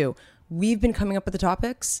topics too. We've been coming up with the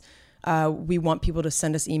topics. We want people to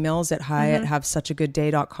send us emails at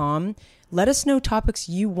hi@havesuchagoodday.com. Let us know topics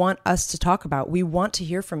you want us to talk about. We want to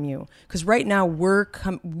hear from you, because right now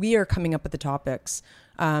we are coming up with the topics.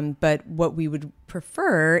 But what we would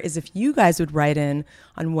prefer is if you guys would write in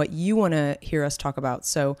on what you want to hear us talk about.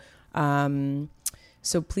 So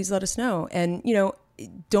please let us know. And,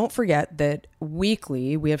 don't forget that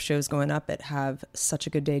weekly we have shows going up at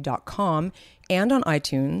havesuchagoodday.com and on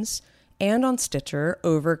iTunes and on Stitcher,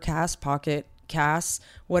 Overcast, Pocket Casts.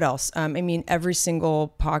 What else? Every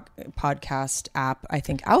single podcast app I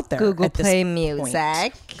think out there. Google Play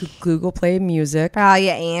Music. Google Play Music. For all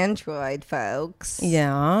you Android folks.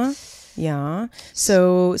 Yeah.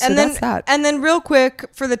 So that's that. And then real quick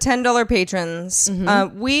for the $10 patrons,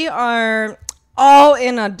 we are all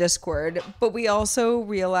in on Discord, but we also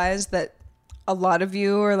realize that a lot of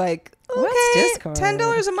you are like, okay, what's Discord?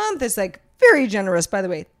 $10 a month is like very generous, by the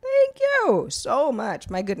way. Thank you so much.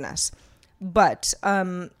 My goodness. But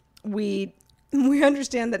we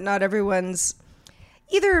understand that not everyone's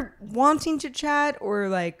either wanting to chat or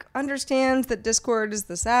like understands that Discord is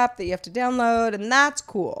this app that you have to download, and that's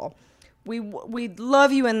cool. We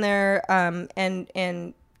love you in there,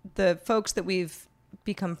 and the folks that we've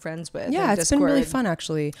become friends with. Yeah, it's been really fun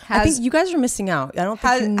actually. I think you guys are missing out. I don't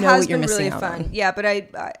think you know what you're missing out on. Yeah, but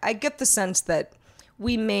I get the sense that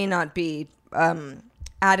we may not be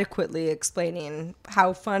adequately explaining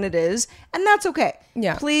how fun it is, and that's okay.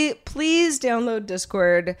 Yeah. Please download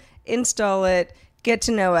Discord, install it, get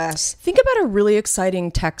to know us. Think about a really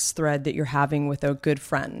exciting text thread that you're having with a good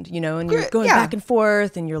friend, and you're going back and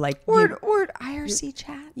forth, and you're like, or IRC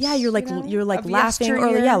chat. Yeah, you're like laughing,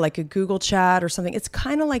 or like a Google chat or something. It's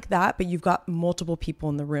kind of like that, but you've got multiple people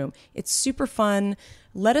in the room. It's super fun.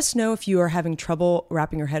 Let us know if you are having trouble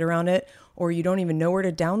wrapping your head around it, or you don't even know where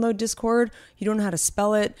to download Discord. You don't know how to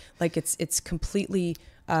spell it. Like it's completely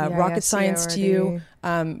rocket science to you.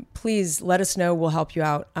 Please let us know. We'll help you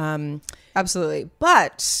out. Absolutely.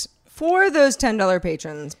 But for those $10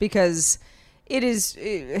 patrons, because it is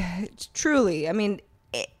truly,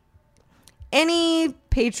 any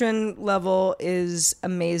patron level is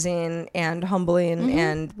amazing and humbling,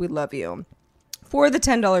 and we love you. For the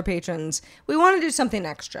 $10 patrons, we want to do something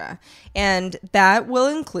extra, and that will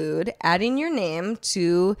include adding your name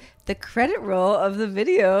to the credit roll of the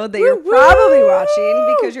video that you're probably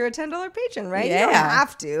watching because you're a $10 patron, right? Yeah. You don't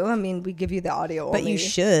have to. We give you the audio only. But you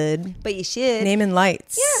should. Name and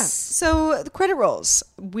lights. Yeah. So the credit rolls.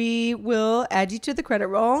 We will add you to the credit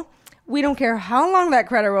roll. We don't care how long that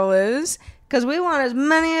credit roll is, because we want as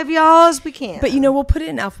many of y'all as we can. But, we'll put it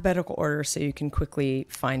in alphabetical order so you can quickly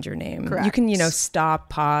find your name. Correct. You can, stop,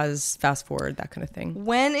 pause, fast forward, that kind of thing.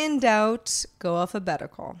 When in doubt, go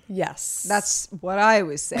alphabetical. Yes. That's what I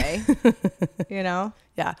always say. Yeah.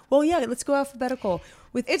 Well, yeah, let's go alphabetical.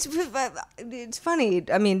 It's funny.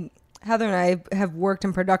 Heather and I have worked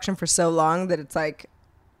in production for so long that it's like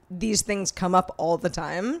these things come up all the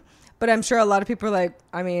time. But I'm sure a lot of people are like,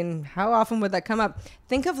 how often would that come up?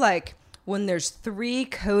 Think of like when there's 3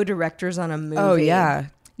 co-directors on a movie. Oh, yeah.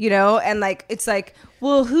 And it's like,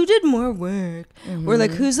 well, who did more work? Or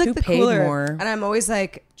like, who's like who the paid cooler? more? And I'm always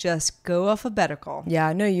like, just go alphabetical.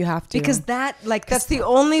 Yeah, no, you have to. Because that's the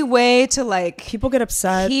only way to like people get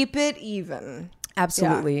upset. Keep it even.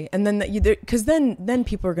 Absolutely. Yeah. And then because then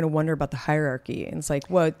people are going to wonder about the hierarchy. And it's like,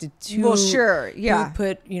 who put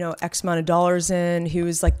X amount of dollars in,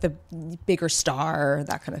 who's like the bigger star,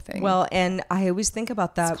 that kind of thing. Well, and I always think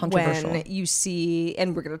about that when you see,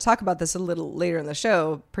 and we're going to talk about this a little later in the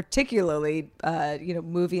show, particularly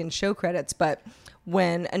movie and show credits, but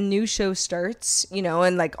when a new show starts,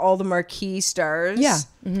 and like all the marquee stars,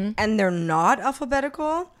 and they're not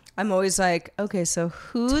alphabetical, I'm always like, okay, so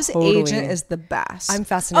whose agent is the best? I'm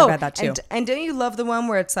fascinated by that too. And don't you love the one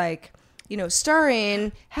where it's like,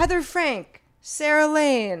 starring Heather Frank, Sarah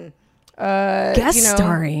Lane,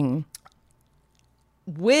 starring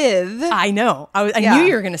with. I know. I knew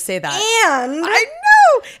you were going to say that. And I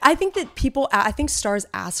know. I think that I think stars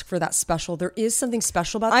ask for that special. There is something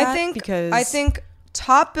special about that. I think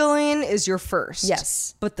top billing is your first.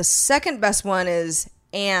 Yes. But the second best one is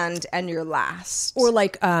and you're last. Or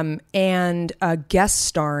like and guest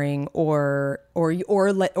starring or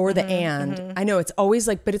the and. I know it's always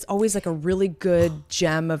like, but it's always like a really good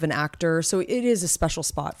gem of an actor. So it is a special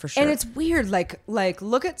spot for sure. And it's weird, like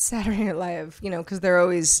look at Saturday Night Live, you know, because they're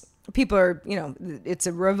always, people are, you know, it's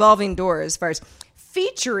a revolving door as far as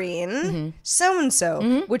featuring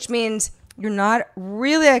so-and-so, which means you're not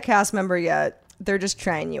really a cast member yet. They're just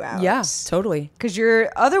trying you out. Yeah, totally. Because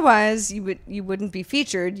you're otherwise you wouldn't be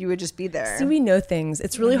featured. You would just be there. So we know things.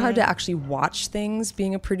 It's really hard to actually watch things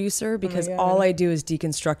being a producer because all I do is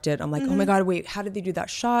deconstruct it. I'm like, oh my God, wait, how did they do that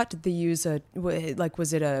shot? Did they use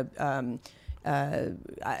was it a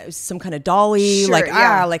some kind of dolly? Sure,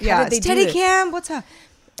 how did they do Steady it? cam? What's up?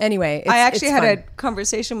 Anyway, I actually it's had fun. a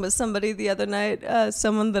conversation with somebody the other night,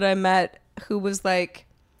 someone that I met who was like,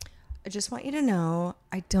 I just want you to know,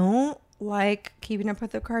 I don't like Keeping Up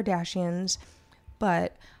with the Kardashians,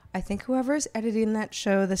 but I think whoever's editing that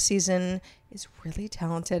show this season is really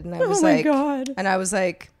talented. And I was my God. And I was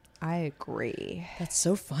like, I agree. That's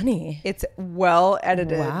so funny. It's well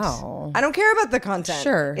edited. Wow. I don't care about the content.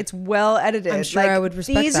 Sure. It's well edited. I'm sure I would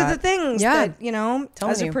respect these that. are the things that, you know,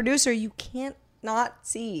 Telling as a you. producer, you can't not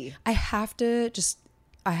see. I have to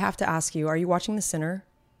ask you, are you watching The Sinner?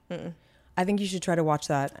 I think you should try to watch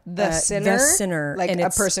that. The Sinner? The Sinner. Like and a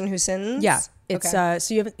it's- person who sins? Yeah. It's Okay.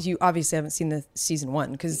 so you obviously haven't seen the season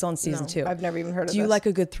 1 because it's on season 2. I've never even heard of Do you this. like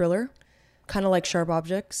a good thriller? Kind of like Sharp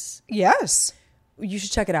Objects? Yes. You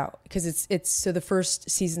should check it out because it's so the first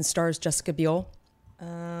season stars Jessica Biel.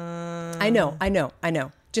 I know.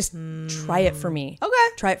 Just try it for me.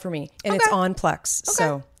 Okay. Try it for me. And it's Okay. on Plex. Okay.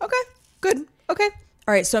 So, Okay. Good. Okay.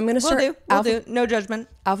 all right. So I'm going to We'll start do. No judgment.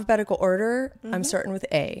 alphabetical order. I'm starting with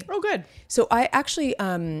A. Oh, good. So I actually,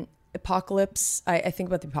 apocalypse, I think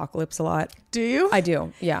about the apocalypse a lot. Do you? I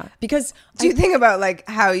do. Yeah. Because Do you think about like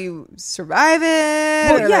how you survive it?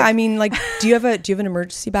 well, Or, yeah, like- I mean, like, do you have an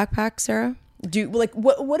emergency backpack, Sarah?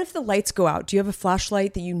 What if the lights go out? Do you have a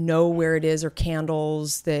flashlight that you know where it is, or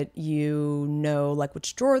candles that you know like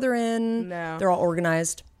which drawer they're in? No. They're all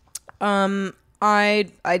organized.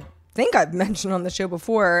 I think I've mentioned on the show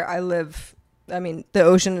before, the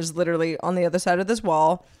ocean is literally on the other side of this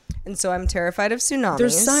wall. And so I'm terrified of tsunamis.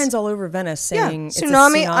 There's signs all over Venice saying it's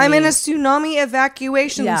tsunami. a tsunami. I'm in a tsunami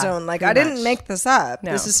evacuation Yeah, zone. Like, pretty I didn't much. make this up.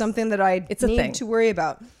 No. This is something that I It's a need thing. to worry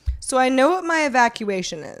about. So I know what my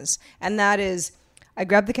evacuation is. And that is, I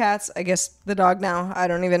grab the cats, I guess the dog now. I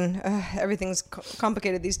don't even, everything's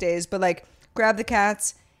complicated these days. But like, grab the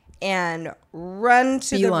cats and run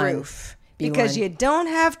to Beeline. the roof. Because Beeline. you don't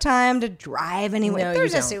have time to drive anywhere. No,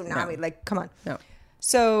 There's you a don't. tsunami. No. Like, come on. No.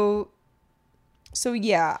 So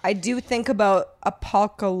yeah, I do think about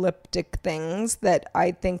apocalyptic things that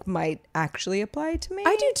I think might actually apply to me.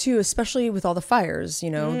 I do too, especially with all the fires,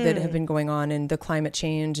 that have been going on and the climate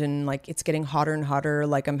change and like it's getting hotter and hotter.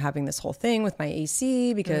 Like I'm having this whole thing with my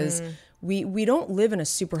AC because we don't live in a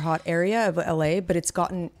super hot area of LA, but it's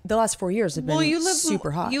gotten the last 4 years have been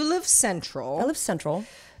super hot. You live central. I live central.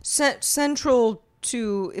 Central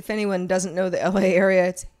to, if anyone doesn't know the LA area,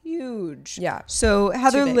 it's huge. Yeah. So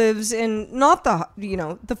Heather big. lives in not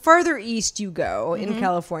the farther east you go in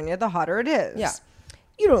California, the hotter it is. Yeah.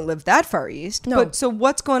 You don't live that far east. No. But so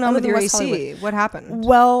what's going on live with in your West AC? Hollywood. What happened?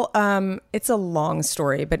 Well, it's a long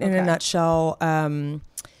story, but in a Okay. nutshell,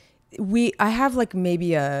 I have like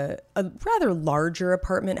maybe a rather larger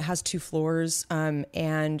apartment. It has 2 floors,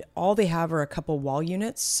 and all they have are a couple wall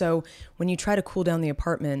units. So when you try to cool down the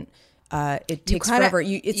apartment, it takes forever.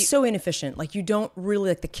 It's so inefficient. Like you don't really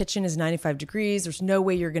like the kitchen is 95 degrees. There's no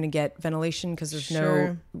way you're going to get ventilation because there's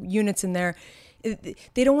no units in there.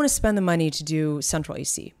 They don't want to spend the money to do central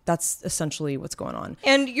AC. That's essentially what's going on.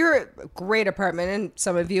 And you're a great apartment, and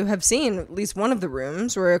some of you have seen at least one of the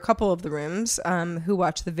rooms or a couple of the rooms who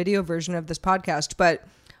watch the video version of this podcast. But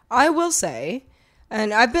I will say,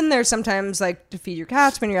 and I've been there sometimes, like to feed your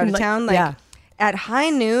cats when you're out of town. Like yeah. at high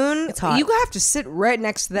noon, It's hot. you have to sit right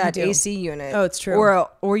next to that You do. AC unit. Oh, it's true.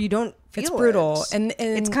 Or you don't feel It's brutal. it. And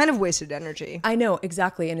it's kind of wasted energy. I know,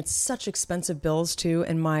 exactly. And it's such expensive bills too.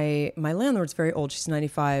 And my landlord's very old. She's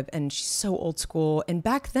 95 and she's so old school. And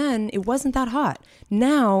back then it wasn't that hot.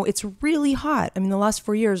 Now it's really hot. I mean, the last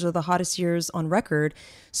 4 years are the hottest years on record.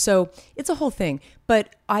 So it's a whole thing.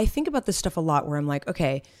 But I think about this stuff a lot where I'm like,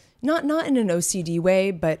 okay, not in an OCD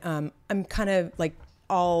way, but I'm kind of like,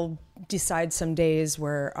 I'll decide some days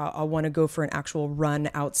where I'll want to go for an actual run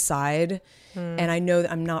outside. And I know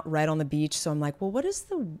that I'm not right on the beach. So I'm like, well, what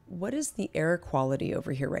is the air quality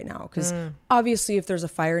over here right now? Because obviously if there's a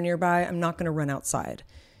fire nearby, I'm not going to run outside.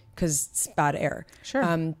 because it's bad air. Sure.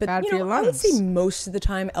 But Bad for your I would lungs. say most of the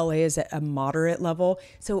time LA is at a moderate level.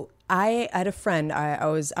 So I had a friend, I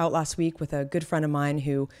was out last week with a good friend of mine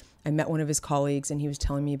who I met one of his colleagues, and he was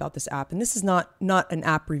telling me about this app. And this is not an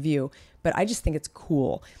app review, but I just think it's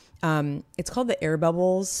cool. It's called the Air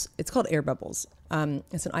Bubbles. It's called Air Bubbles.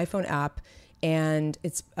 It's an iPhone app, and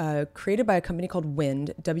it's created by a company called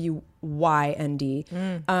Wynd, W-Y-N-D.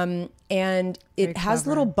 And it has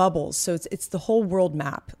little bubbles. So it's the whole world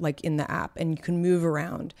map, like in the app, and you can move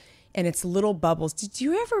around. And it's little bubbles. Did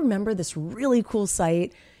you ever remember this really cool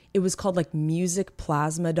site? It was called like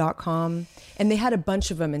musicplasma.com, and they had a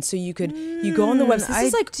bunch of them. And so you go on the website. This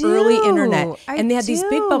is like early internet, and they had these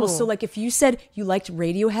big bubbles. So like if you said you liked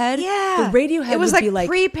Radiohead, the Radiohead it was would be like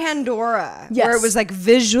like pre-Pandora, Yes. where it was like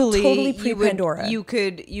visually Totally pre-Pandora. You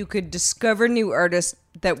could discover new artists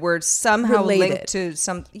that were somehow Related. linked to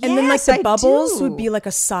some. And then like the I bubbles do. would be like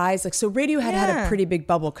a size, like, so Radiohead had a Yeah. pretty big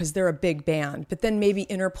bubble because they're a big band, but then maybe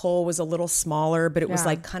Interpol was a little smaller, but it was Yeah.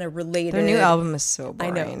 like kind of related. Their new album is so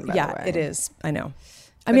I boring. know. by Yeah, the way. it is. I know.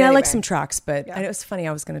 I But mean, I like anyway. some tracks, but I know it's funny.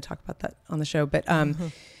 I was going to talk about that on the show, but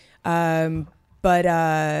but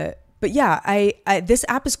yeah, I this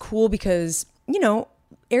app is cool because, you know,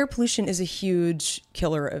 air pollution is a huge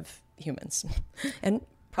killer of humans and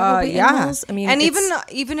probably animals. I mean, and it's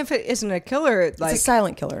even if it isn't a killer, like a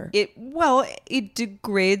silent killer. it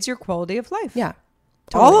degrades your quality of life. Yeah.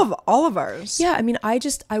 all of ours. Yeah, I mean, I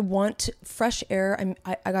want fresh air.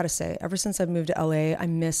 I gotta say, ever since I've moved to LA, I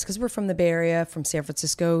miss, because we're from the Bay Area, from San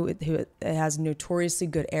Francisco, it has notoriously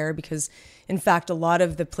good air because, in fact, a lot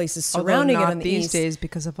of the places surrounding Although it not on the these east. days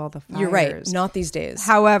because of all the fires. You're right, not these days.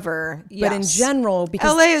 However, But in yes. general,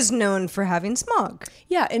 because LA is known for having smog.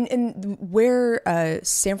 yeah, and where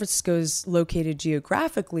San Francisco is located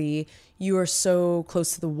geographically, you are so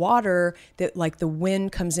close to the water that like the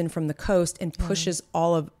wind comes in from the coast and pushes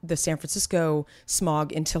all of the San Francisco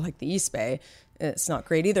smog into like the East Bay. It's not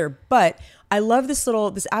great either, but I love this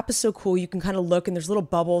app is so cool. You can kind of look and there's little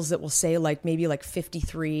bubbles that will say like maybe like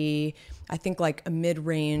 53. I think like a mid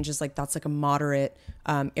range is like, that's like a moderate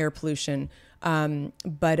air pollution.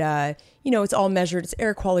 But you know, it's all measured. It's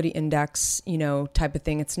air quality index, you know, type of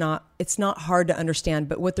thing. It's not hard to understand,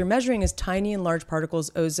 but what they're measuring is tiny and large particles,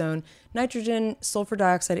 ozone, nitrogen, sulfur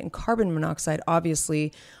dioxide, and carbon monoxide,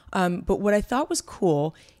 obviously. But what I thought was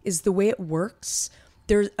cool is the way it works.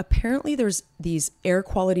 There's these air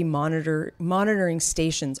quality monitoring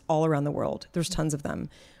stations all around the world. There's tons of them.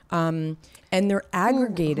 And they're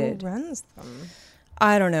aggregated. Who runs them?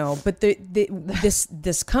 I don't know, but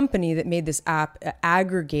this company that made this app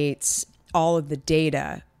aggregates all of the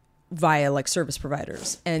data via like service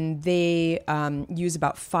providers, and they use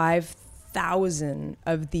about 5,000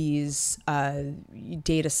 of these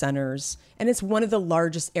data centers, and it's one of the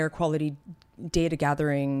largest air quality data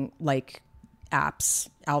gathering like apps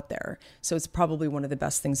out there. So it's probably one of the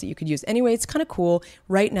best things that you could use. Anyway, it's kind of cool.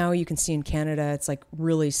 Right now you can see in Canada, it's like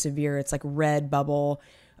really severe. It's like red bubble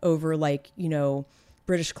over like, you know,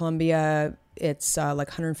 British Columbia, it's like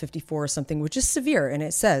 154 or something, which is severe. And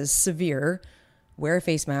it says severe, wear a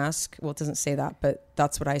face mask. Well, it doesn't say that, but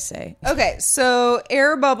that's what I say. Okay, so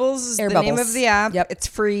Air Bubbles is Air the Bubbles. name of the app. Yep. It's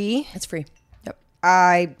free. It's free. Yep.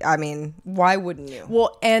 I mean, why wouldn't you?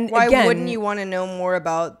 Well, and Why again, wouldn't you want to know more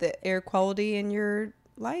about the air quality in your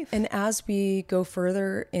life? And as we go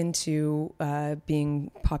further into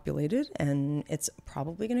being populated, and it's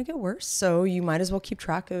probably going to get worse, so you might as well keep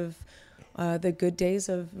track of the good days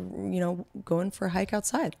of, you know, going for a hike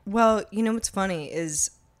outside. Well, you know what's funny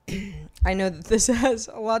is I know that this has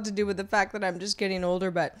a lot to do with the fact that I'm just getting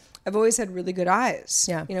older, but I've always had really good eyes.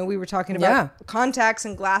 Yeah. You know, we were talking about contacts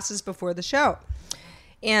and glasses before the show,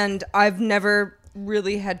 and I've never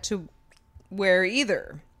really had to wear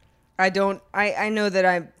either. I know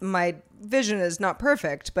that my vision is not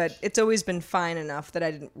perfect, but it's always been fine enough that I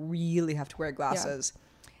didn't really have to wear glasses.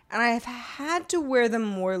 And I've had to wear them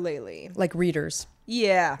more lately. Like readers.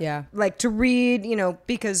 Yeah. Yeah. Like to read, you know,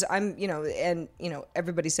 because I'm, you know, and, you know,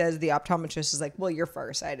 everybody says the optometrist is like, well, you're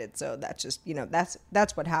farsighted. So that's just, you know, that's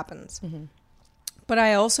what happens. Mm-hmm. But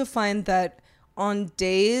I also find that on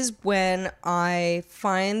days when I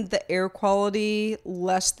find the air quality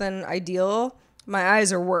less than ideal, my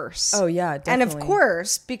eyes are worse. Oh, yeah, definitely. And of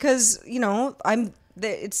course, because, you know,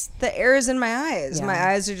 it's the air is in my eyes. Yeah. My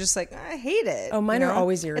eyes are just like, I hate it. Oh, mine you are know?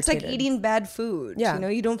 always It's like irritated. eating bad food. Yeah. You know,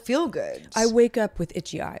 you don't feel good. I wake up with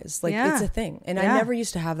itchy eyes. Like Yeah. it's a thing. And Yeah. I never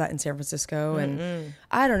used to have that in San Francisco. And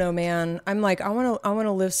I don't know, man. I'm like, I want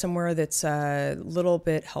to live somewhere that's a little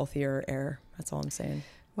bit healthier air. That's all I'm saying.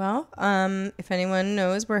 Well, if anyone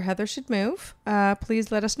knows where Heather should move,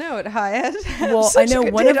 please let us know at Hyatt. Well, I know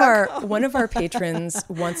one of our patrons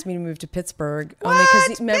wants me to move to Pittsburgh.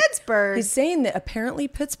 What? Pittsburgh? He's saying that apparently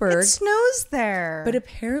Pittsburgh. It snows there. But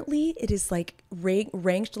apparently it is like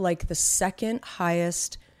ranked like the second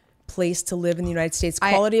highest place to live in the United States.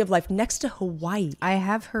 Quality of life next to Hawaii. I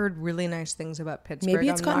have heard really nice things about Pittsburgh. Maybe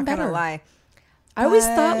it's gotten better. I'm not gonna lie. I always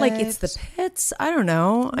thought like it's the pits. I don't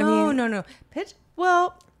know. No.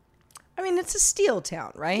 Well, I mean, it's a steel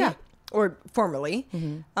town, right? Yeah. Or formerly.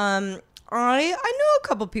 Mm-hmm. I know a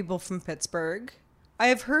couple people from Pittsburgh. I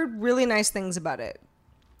have heard really nice things about it.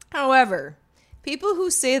 However, people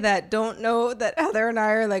who say that don't know that Heather and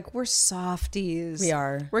I are like, we're softies. We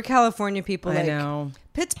are. We're California people. I know.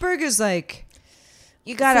 Pittsburgh is like,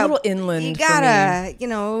 you gotta, it's a little inland. You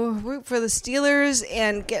gotta, root for the Steelers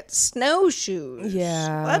and get snowshoes.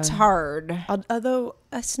 Yeah, that's hard. Although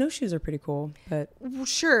snowshoes are pretty cool, but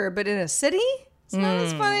sure. But in a city, it's not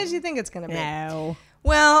as fun as you think it's gonna be. No.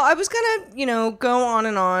 Well, I was gonna, go on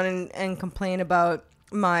and complain about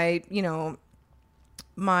my,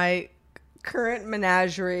 my current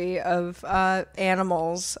menagerie of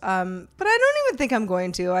animals, but I don't even think I'm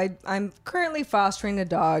going to. I'm currently fostering a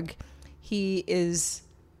dog. He is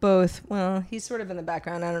both, well, he's sort of in the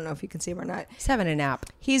background. I don't know if you can see him or not. He's having a nap.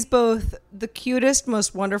 He's both the cutest,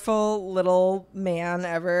 most wonderful little man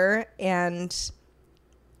ever and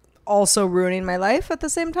also ruining my life at the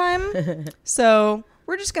same time. So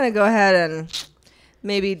we're just going to go ahead and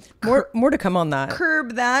maybe more to come on that.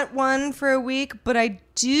 Curb that one for a week. But I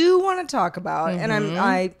do want to talk about, and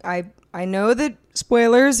I know that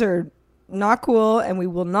spoilers are not cool, and we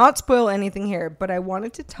will not spoil anything here, but I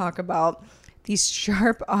wanted to talk about the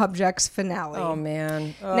Sharp Objects finale. Oh,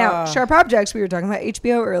 man. Now, Sharp Objects, we were talking about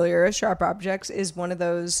HBO earlier. Sharp Objects is one of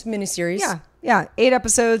those miniseries. Yeah. 8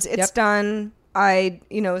 episodes. It's done.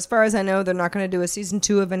 As far as I know, they're not going to do a season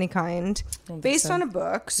 2 of any kind based on a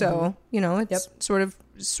book. So, it's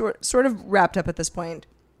sort of wrapped up at this point.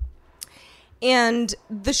 And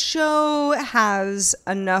the show has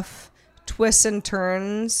enough twists and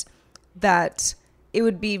turns that it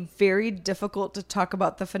would be very difficult to talk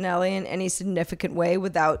about the finale in any significant way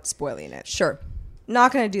without spoiling it. Sure.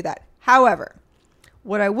 Not going to do that. However,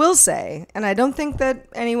 what I will say, and I don't think that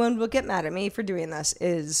anyone will get mad at me for doing this,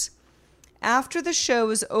 is after the show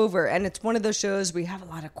is over, and it's one of those shows where you have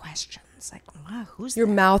a lot of questions. Like, wow, who's your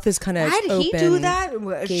that? Mouth is kind of open. Why did he do that?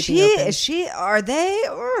 Is she? Are they?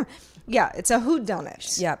 Yeah, it's a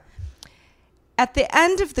whodunit. Yep. At the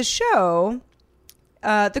end of the show,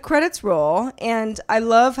 the credits roll, and I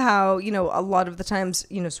love how, a lot of the times,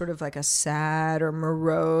 sort of like a sad or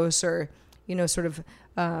morose or, sort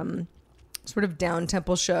of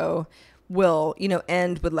down-tempo show will,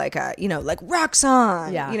 end with like a, like rock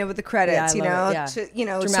song, with the credits,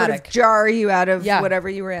 to, sort of jar you out of whatever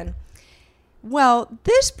you were in. Well,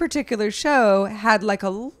 this particular show had like a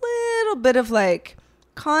little bit of like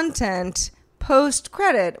content post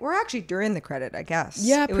credit, or actually during the credit, I guess.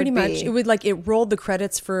 Yeah, pretty much. It would it rolled the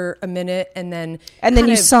credits for a minute, and then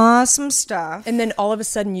you saw some stuff, and then all of a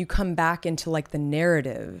sudden you come back into like the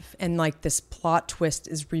narrative, and like this plot twist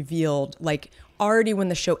is revealed like already when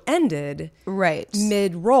the show ended, right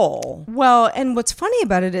mid roll. Well, and what's funny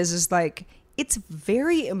about it is like it's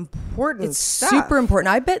very important. It's stuff. super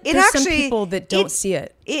important. I bet there's some people that don't see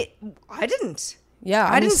it. I didn't. Yeah,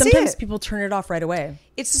 I mean, sometimes people turn it off right away.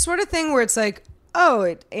 It's the sort of thing where it's like, oh,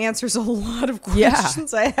 it answers a lot of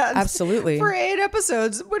questions I had. Absolutely. For 8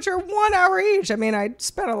 episodes, which are 1 hour each. I mean, I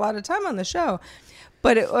spent a lot of time on the show.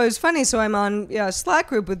 But it was funny. So I'm on a Slack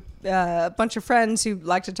group with a bunch of friends who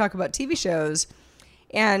like to talk about TV shows.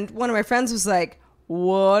 And one of my friends was like,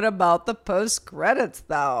 what about the post credits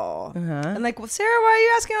though? And like, well, Sarah, why are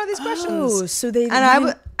you asking all these questions? Oh, so they...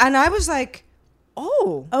 And I was like...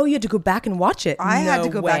 Oh, you had to go back and watch it. I had to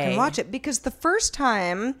go back and watch it because the first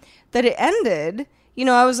time that it ended,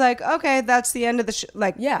 I was like, okay, that's the end of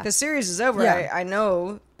the the series is over. Yeah. I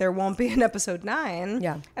know there won't be an episode 9.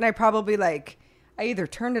 Yeah. And I probably I either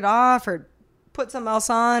turned it off or put something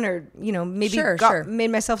else on or, maybe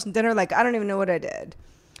made myself some dinner. Like, I don't even know what I did.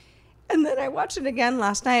 And then I watched it again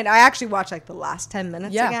last night. I actually watched the last 10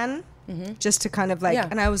 minutes again just to kind of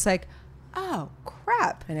and I was like, oh,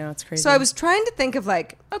 crap. I know, it's crazy. So I was trying to think of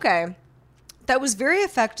okay, that was very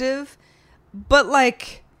effective, but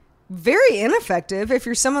very ineffective if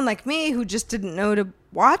you're someone like me who just didn't know to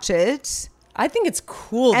watch it. I think it's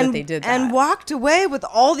cool that they did that. And walked away with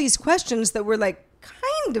all these questions that were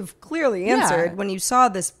kind of clearly answered when you saw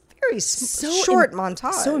this very short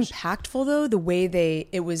montage. So impactful though, the way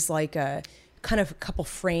it was like a kind of a couple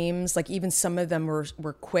frames, like even some of them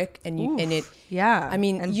were quick and yeah. I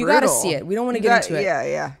mean, And you got to brutal. see it. We don't want to get into it.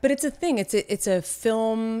 Yeah. But it's a thing. It's a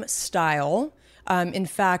film style. In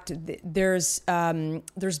fact, there's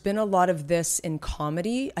been a lot of this in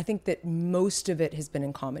comedy. I think that most of it has been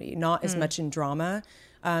in comedy, not as much in drama.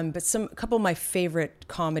 But a couple of my favorite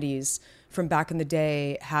comedies from back in the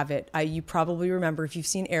day have it. You probably remember, if you've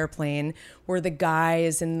seen Airplane, where the guy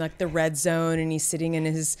is in like the red zone and he's sitting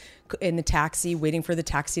in the taxi waiting for the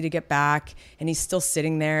taxi to get back, and he's still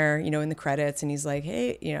sitting there, in the credits, and he's like,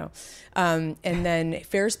 hey, and then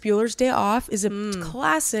Ferris Bueller's Day Off is a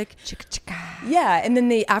classic. Yeah, and then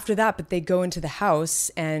after that, but they go into the house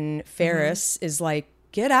and Ferris is like,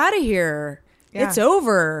 get out of here. Yeah. It's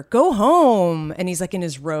over. Go home. And he's like in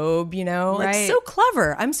his robe, Like, so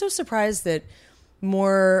clever. I'm so surprised that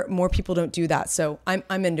more people don't do that. So I'm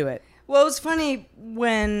into it. Well, it was funny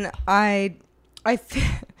when I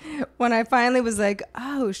finally was like,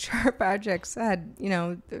 oh, Sharp Objects had,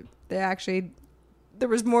 there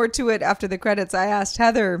was more to it after the credits. I asked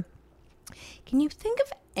Heather, can you think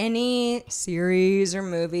of any series or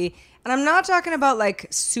movie? And I'm not talking about like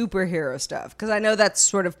superhero stuff, because I know that's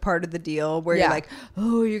sort of part of the deal where you're like,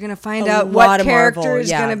 oh, you're going to find out what character is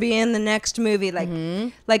going to be in the next movie.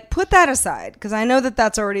 Like put that aside, because I know that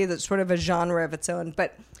that's already sort of a genre of its own.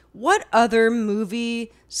 But what other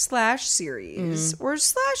movie / series or /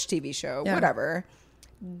 TV show, whatever,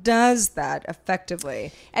 does that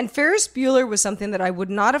effectively? And Ferris Bueller was something that I would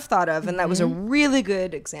not have thought of. And that was a really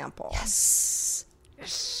good example. Yes.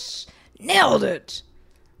 Nailed it.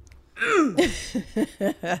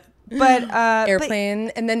 But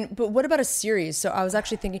Airplane, but what about a series? So I was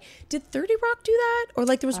actually thinking, did 30 Rock do that? Or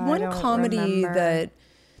like there was one comedy that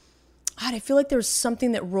I feel like there was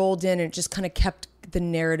something that rolled in and it just kind of kept the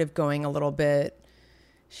narrative going a little bit.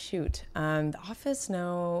 Shoot, The Office,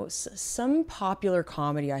 no, some popular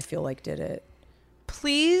comedy I feel like did it.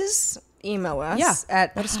 Please email us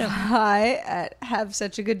let us know.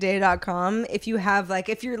 hi@havesuchagoodday.com if you have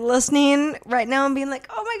if you're listening right now and being like,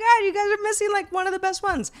 oh my god, you guys are missing like one of the best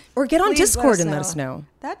ones, or get on Discord and let us know.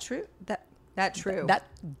 That true. That true.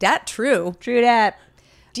 That true. True that.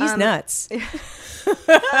 D's nuts.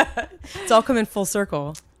 It's all coming full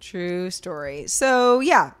circle. True story. So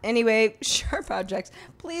yeah. Anyway, Sharp Objects.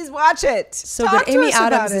 Please watch it. So good. Amy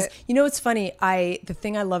Adams is. It's funny. The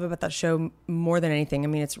thing I love about that show more than anything. I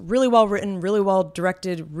mean, it's really well written, really well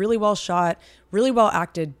directed, really well shot, really well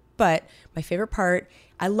acted. But my favorite part,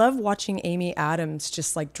 I love watching Amy Adams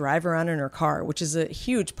just like drive around in her car, which is a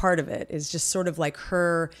huge part of it. Is just sort of like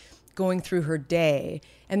her going through her day,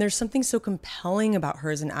 and there's something so compelling about her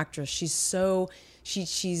as an actress.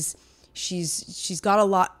 She's got a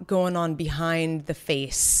lot going on behind the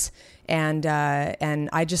face, and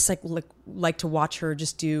I just like to watch her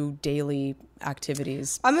just do daily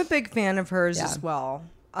activities. I'm a big fan of hers as well.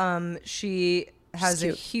 She has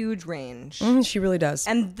a huge range. She really does.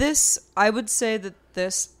 And I would say that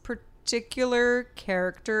this particular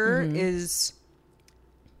character is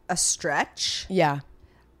a stretch. Yeah.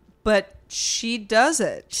 But she does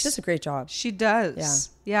it. She does a great job. She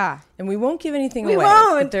does. Yeah. And we won't give anything away. We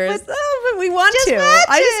won't. But we want to.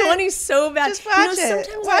 I just want you so bad. Just watch it.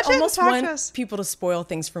 Sometimes I almost want people to spoil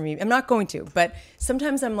things for me. I'm not going to, but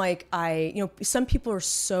sometimes I'm like, some people are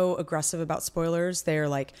so aggressive about spoilers. They're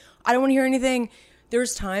like, I don't want to hear anything.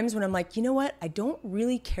 There's times when I'm like, you know what? I don't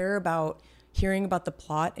really care about hearing about the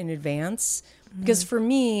plot in advance, because for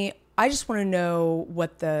me, I just want to know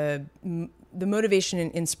what the motivation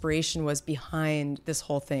and inspiration was behind this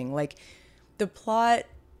whole thing. Like the plot,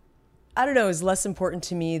 I don't know, is less important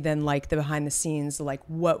to me than like the behind the scenes, like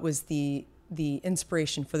what was the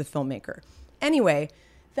inspiration for the filmmaker. Anyway,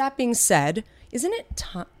 that being said, isn't it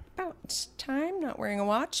about time? Not wearing a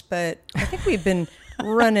watch, but I think we've been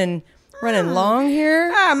running long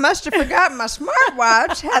here. I must have forgotten my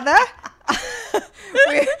smartwatch, Heather.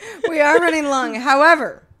 we are running long.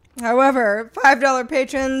 However, $5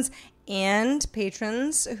 patrons and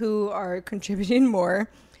patrons who are contributing more,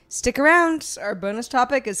 stick around. Our bonus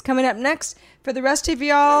topic is coming up next. For the rest of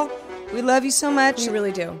y'all, we love you so much. We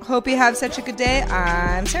really do. Hope you have such a good day.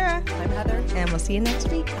 I'm Sarah. I'm Heather. And we'll see you next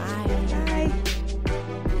week. Bye.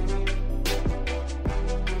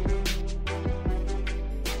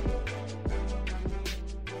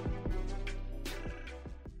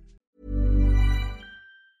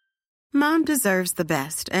 Bye. Mom deserves the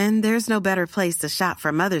best, and there's no better place to shop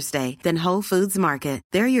for Mother's Day than Whole Foods Market.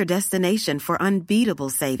 They're your destination for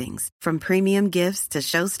unbeatable savings, from premium gifts to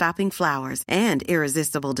show-stopping flowers and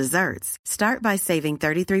irresistible desserts. Start by saving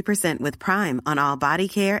 33% with Prime on all body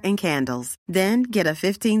care and candles. Then get a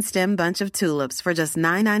 15-stem bunch of tulips for just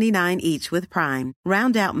 $9.99 each with Prime.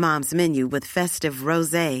 Round out Mom's menu with festive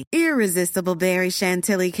rosé, irresistible berry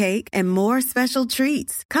chantilly cake, and more special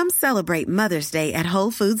treats. Come celebrate Mother's Day at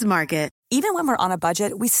Whole Foods Market. Even when we're on a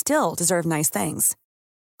budget, we still deserve nice things.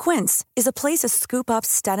 Quince is a place to scoop up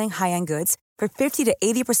stunning high-end goods for 50 to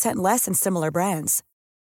 80% less than similar brands.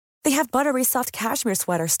 They have buttery soft cashmere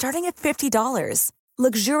sweaters starting at $50,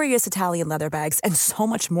 luxurious Italian leather bags, and so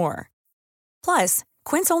much more. Plus,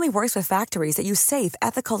 Quince only works with factories that use safe,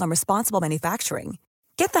 ethical, and responsible manufacturing.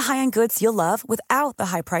 Get the high-end goods you'll love without the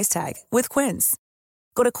high price tag with Quince.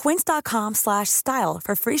 Go to quince.com/style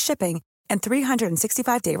for free shipping and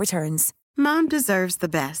 365-day returns. Mom deserves the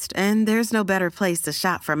best, and there's no better place to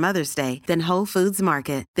shop for Mother's Day than Whole Foods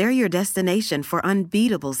Market. They're your destination for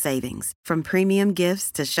unbeatable savings, from premium gifts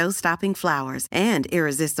to show-stopping flowers and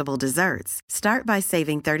irresistible desserts. Start by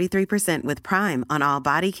saving 33% with Prime on all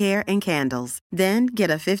body care and candles. Then get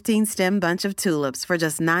a 15-stem bunch of tulips for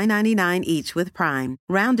just $9.99 each with Prime.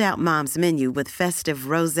 Round out Mom's menu with festive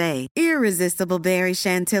rosé, irresistible berry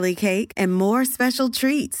chantilly cake, and more special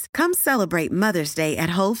treats. Come celebrate Mother's Day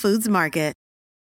at Whole Foods Market.